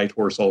a white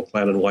horse, all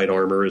clad in white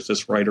armor, as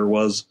this rider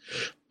was.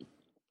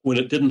 When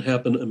it didn't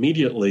happen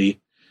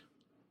immediately,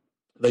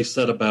 they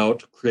set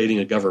about creating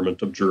a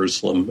government of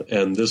Jerusalem,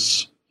 and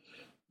this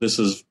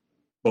is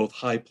both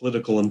high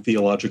political and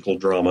theological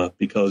drama,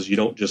 because you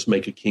don't just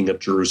make a king of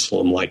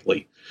Jerusalem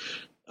lightly.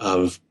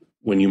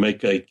 When you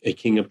make a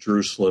king of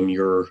Jerusalem,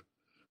 you're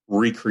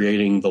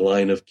recreating the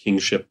line of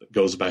kingship that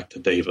goes back to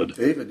David.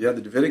 David, yeah,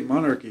 the Davidic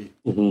monarchy.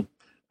 Mm-hmm.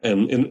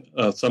 And in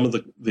some of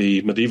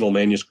the medieval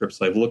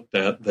manuscripts I've looked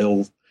at,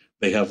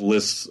 they have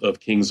lists of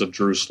kings of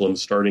Jerusalem,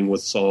 starting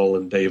with Saul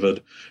and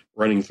David,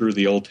 running through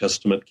the Old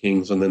Testament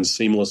kings, and then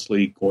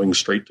seamlessly going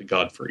straight to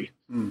Godfrey.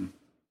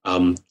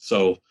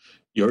 So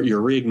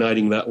you're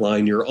reigniting that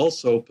line. You're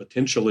also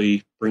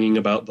potentially bringing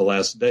about the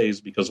last days,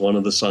 because one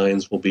of the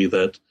signs will be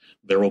that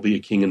there will be a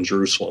king in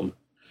Jerusalem.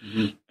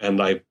 Mm-hmm.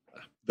 And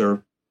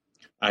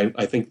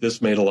I think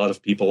this made a lot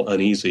of people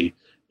uneasy.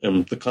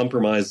 And the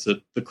compromise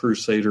that the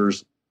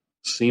Crusaders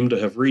seemed to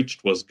have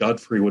reached was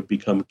Godfrey would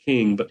become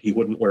king, but he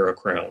wouldn't wear a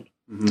crown.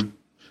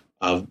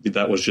 Mm-hmm.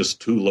 That was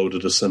just too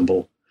loaded a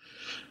symbol.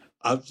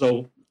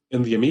 So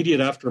in the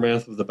immediate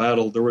aftermath of the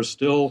battle, there was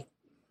still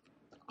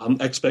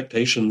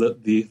expectation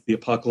that the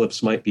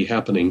apocalypse might be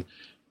happening.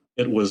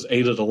 It was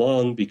aided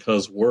along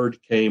because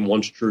word came,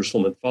 once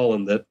Jerusalem had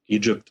fallen, that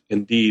Egypt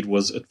indeed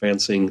was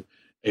advancing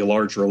a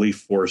large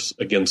relief force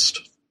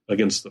against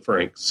the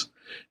Franks,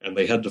 and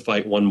they had to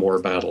fight one more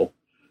battle.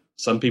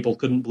 Some people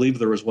couldn't believe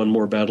there was one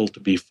more battle to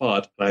be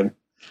fought. I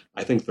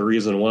think the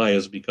reason why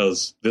is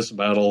because this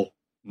battle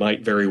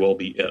might very well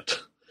be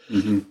it.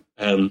 Mm-hmm.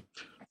 And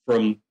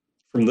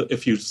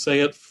if you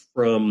say it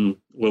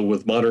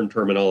with modern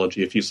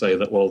terminology, if you say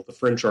that, well, the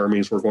French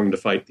armies were going to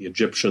fight the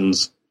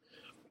Egyptians,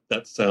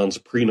 that sounds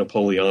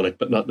pre-Napoleonic,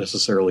 but not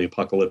necessarily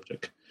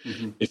apocalyptic.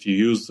 Mm-hmm. If you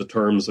use the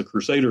terms the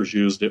Crusaders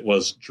used, it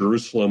was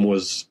Jerusalem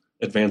was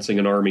advancing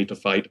an army to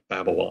fight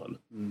Babylon.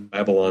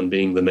 Babylon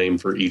being the name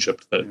for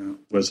Egypt that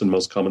was in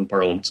most common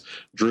parlance.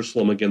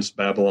 Jerusalem against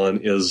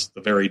Babylon is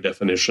the very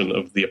definition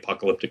of the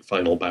apocalyptic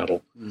final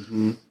battle.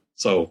 Mm-hmm.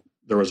 So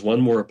there was one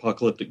more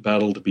apocalyptic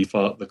battle to be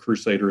fought. The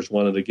Crusaders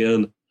won it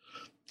again.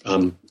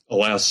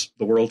 Alas,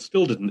 the world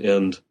still didn't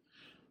end.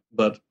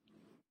 But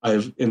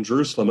in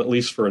Jerusalem, at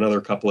least for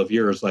another couple of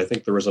years, I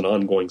think there was an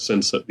ongoing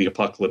sense that the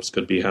apocalypse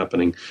could be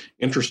happening.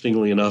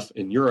 Interestingly enough,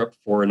 in Europe,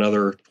 for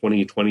another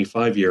 20,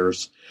 25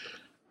 years,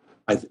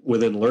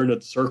 within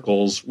learned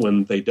circles,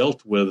 when they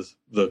dealt with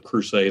the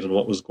Crusade and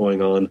what was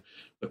going on,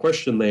 the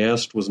question they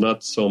asked was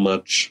not so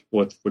much,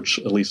 which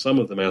at least some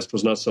of them asked,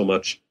 was not so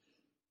much,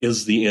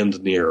 is the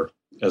end near,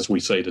 as we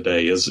say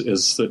today? Is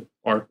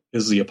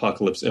the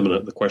apocalypse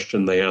imminent? The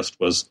question they asked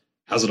was,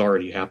 has it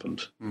already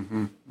happened?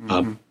 Mm-hmm.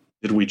 Mm-hmm.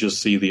 Did we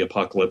just see the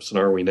apocalypse, and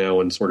are we now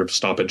in sort of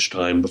stoppage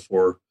time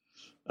before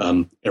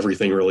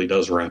everything really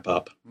does wrap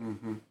up?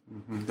 Mm-hmm.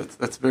 Mm-hmm.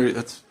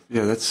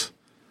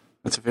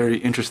 That's a very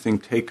interesting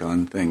take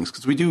on things,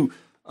 because we do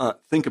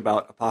think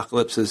about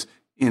apocalypses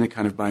in a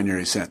kind of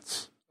binary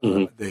sense.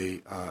 Mm-hmm.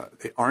 They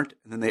aren't,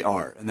 and then they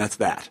are, and that's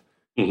that.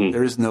 Mm-hmm.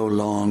 There is no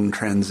long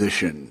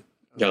transition,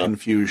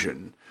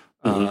 confusion.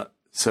 Mm-hmm.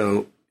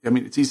 So, I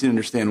mean, it's easy to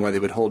understand why they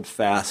would hold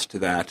fast to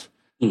that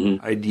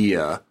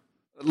idea.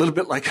 A little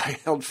bit like I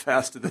held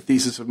fast to the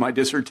thesis of my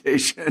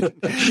dissertation,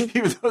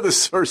 even though the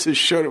sources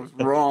showed it was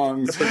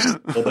wrong.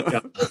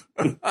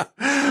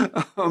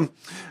 I'm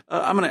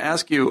going to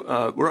ask you,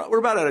 we're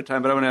about out of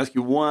time, but I want to ask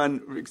you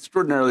one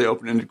extraordinarily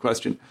open-ended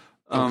question.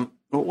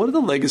 What are the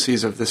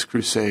legacies of this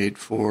crusade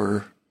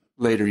for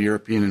later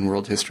European and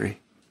world history?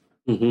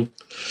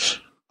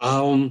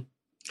 Mm-hmm.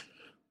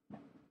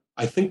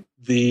 I think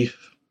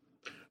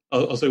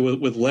I'll say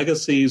with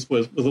legacies,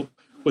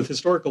 with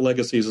historical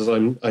legacies, as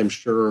I'm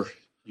sure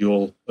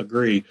you'll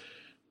agree,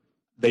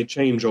 they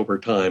change over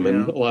time,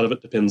 and a lot of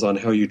it depends on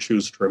how you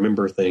choose to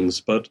remember things.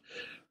 But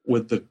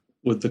with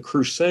with the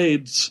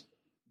Crusades,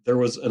 there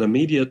was an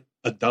immediate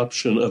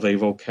adoption of a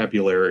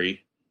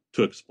vocabulary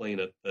to explain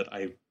it that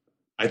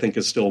I think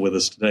is still with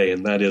us today,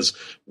 and that is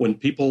when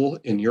people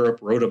in Europe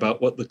wrote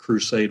about what the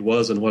Crusade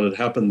was and what had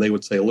happened, they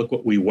would say, look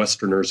what we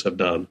Westerners have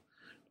done.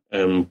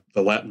 And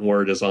the Latin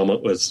word is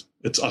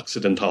it's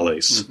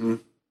occidentales.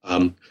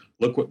 Mm-hmm.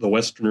 Look what the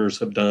Westerners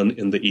have done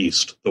in the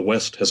East. The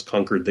West has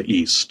conquered the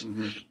East.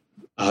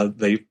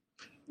 Mm-hmm.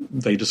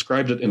 They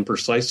described it in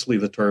precisely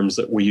the terms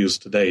that we use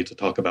today to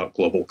talk about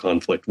global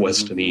conflict,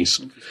 West and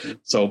East.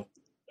 So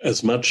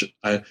as much,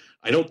 I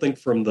don't think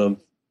from the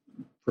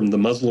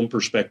Muslim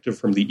perspective,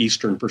 from the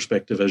Eastern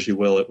perspective, as you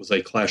will, it was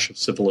a clash of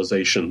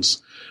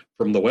civilizations.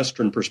 From the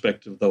Western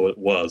perspective, though, it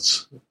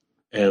was.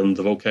 And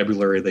the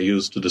vocabulary they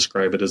used to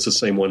describe it is the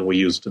same one we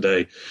use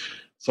today.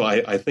 So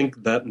I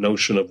think that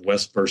notion of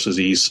West versus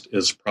East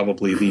is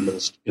probably the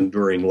most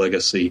enduring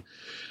legacy.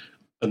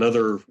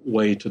 Another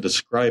way to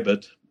describe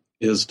it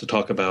is to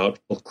talk about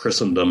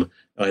Christendom.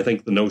 And I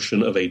think the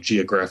notion of a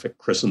geographic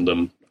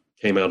Christendom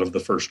came out of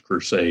the First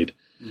Crusade.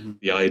 Mm-hmm.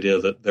 The idea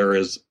that there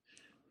is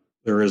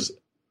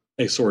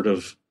a sort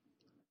of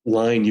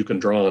line you can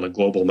draw on a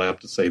global map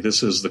to say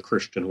this is the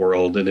Christian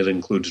world, and it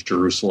includes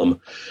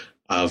Jerusalem.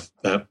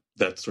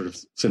 That sort of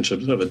sense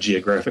of a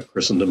geographic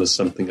Christendom is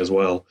something as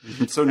well.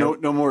 So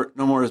no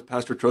more, as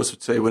Pastor Trost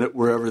would say,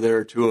 wherever there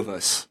are two of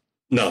us.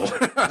 No,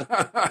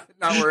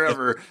 not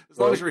wherever. As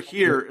long as we're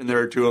here and there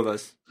are two of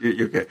us,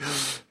 you're okay.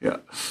 Yeah.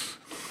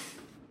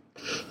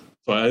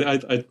 So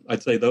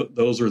I'd say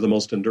those are the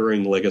most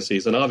enduring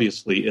legacies, and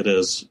obviously it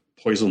has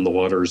poisoned the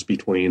waters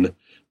between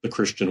the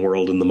Christian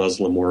world and the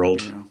Muslim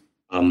world,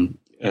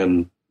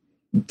 and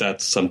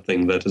that's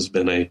something that has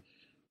been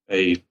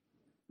a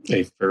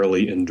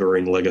fairly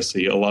enduring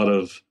legacy. A lot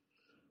of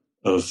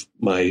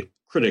my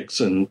critics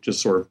and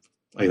just sort of,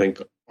 I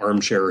think,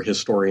 armchair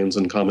historians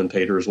and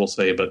commentators will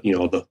say, but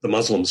the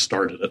Muslims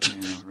started it,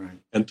 right.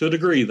 And to a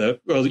degree that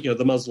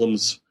the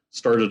Muslims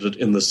started it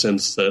in the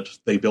sense that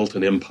they built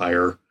an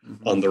empire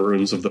on the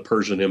ruins of the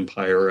Persian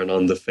Empire and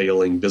on the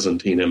failing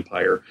Byzantine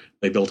Empire.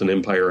 They built an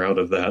empire out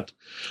of that.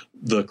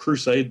 The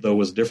Crusade, though,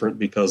 was different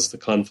because the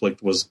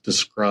conflict was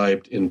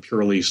described in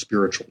purely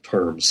spiritual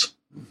terms.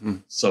 Mm-hmm.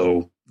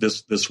 So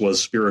this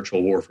was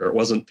spiritual warfare. It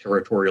wasn't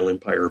territorial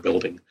empire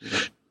building.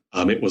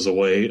 It was a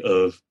way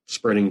of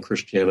spreading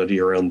Christianity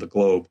around the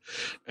globe.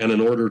 And in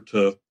order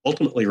to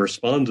ultimately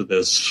respond to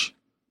this,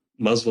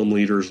 Muslim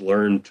leaders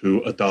learned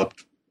to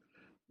adopt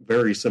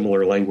very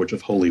similar language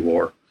of holy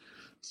war.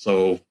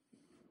 So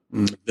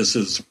this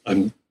is,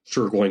 I'm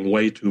sure, going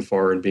way too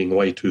far and being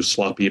way too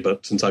sloppy,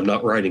 but since I'm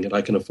not writing it,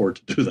 I can afford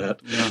to do that.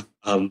 Yeah.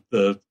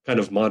 The kind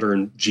of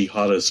modern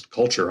jihadist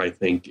culture, I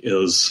think,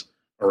 is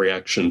a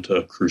reaction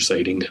to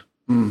crusading.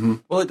 Mm-hmm.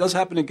 Well, it does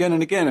happen again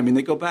and again. I mean,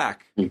 they go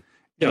back.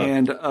 Yeah.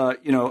 And,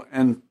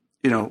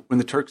 when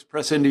the Turks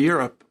press into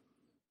Europe,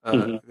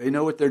 they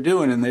know what they're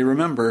doing and they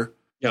remember.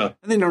 Yeah.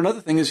 And then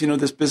another thing is,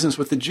 this business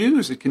with the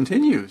Jews, it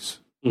continues.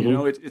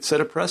 Mm-hmm. It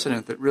set a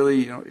precedent that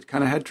really, it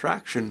kind of had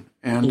traction,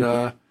 and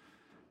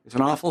it's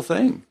an awful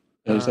thing.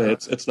 And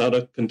it's not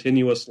a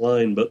continuous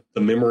line, but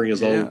the memory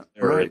is all there.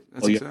 Right.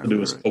 All you have to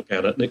do is poke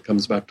at it, and it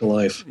comes back to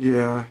life.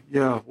 Yeah.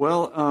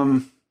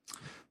 Well,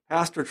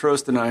 Pastor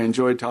Trost and I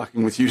enjoyed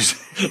talking with you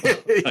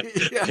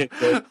today.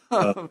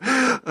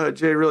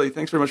 Jay, really,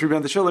 thanks very much for being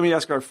on the show. Let me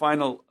ask our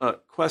final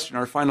question,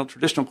 our final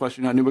traditional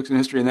question on New Books in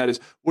History, and that is,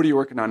 what are you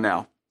working on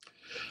now?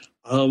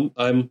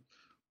 I'm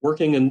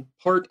working in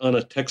part on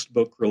a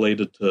textbook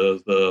related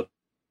to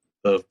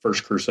the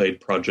First Crusade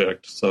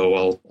project.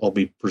 So I'll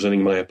be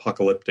presenting my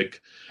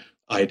apocalyptic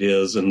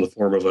ideas in the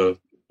form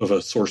of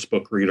a source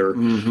book reader.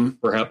 Mm-hmm.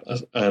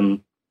 Perhaps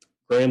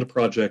grand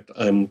project,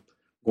 I'm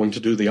going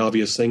to do the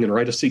obvious thing and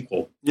write a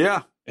sequel.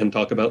 Yeah. And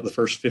talk about the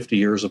first 50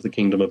 years of the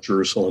Kingdom of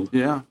Jerusalem.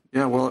 Yeah.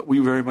 Well, we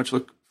very much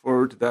look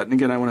forward to that. And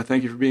again, I want to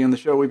thank you for being on the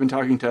show. We've been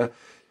talking to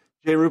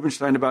Jay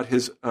Rubenstein about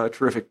his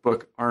terrific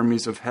book,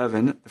 Armies of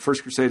Heaven, The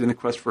First Crusade and the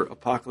Quest for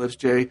Apocalypse.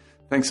 Jay,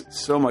 thanks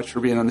so much for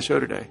being on the show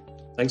today.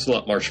 Thanks a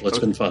lot, Marshall. It's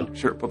been fun.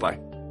 Sure. Bye-bye.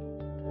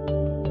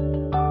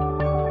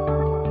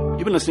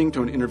 You've been listening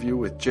to an interview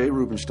with Jay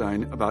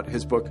Rubenstein about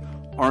his book,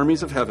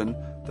 Armies of Heaven,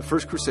 The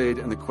First Crusade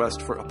and the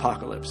Quest for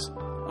Apocalypse.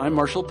 I'm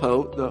Marshall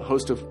Poe, the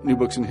host of New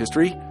Books in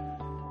History.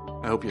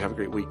 I hope you have a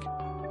great week.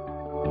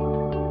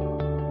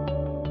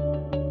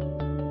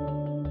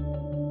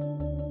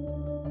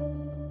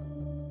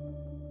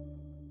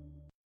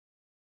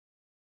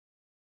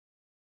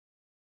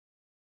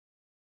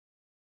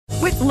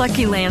 With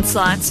Lucky Land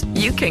Slots,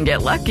 you can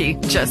get lucky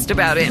just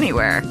about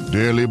anywhere.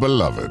 Dearly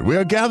beloved, we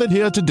are gathered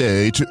here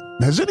today to...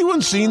 Has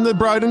anyone seen the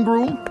bride and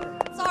groom?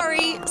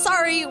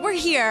 Sorry, we're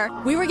here.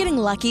 We were getting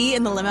lucky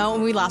in the limo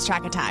and we lost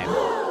track of time.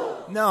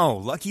 No,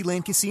 Lucky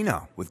Land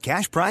Casino, with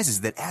cash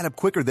prizes that add up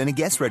quicker than a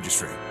guest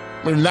registry.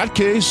 In that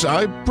case,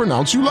 I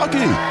pronounce you lucky.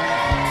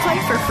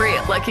 Play for free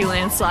at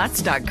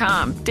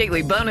LuckyLandSlots.com.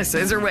 Daily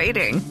bonuses are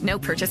waiting. No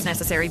purchase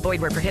necessary.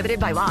 Void where prohibited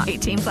by law.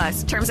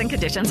 18+. Terms and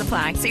conditions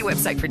apply. See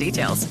website for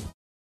details.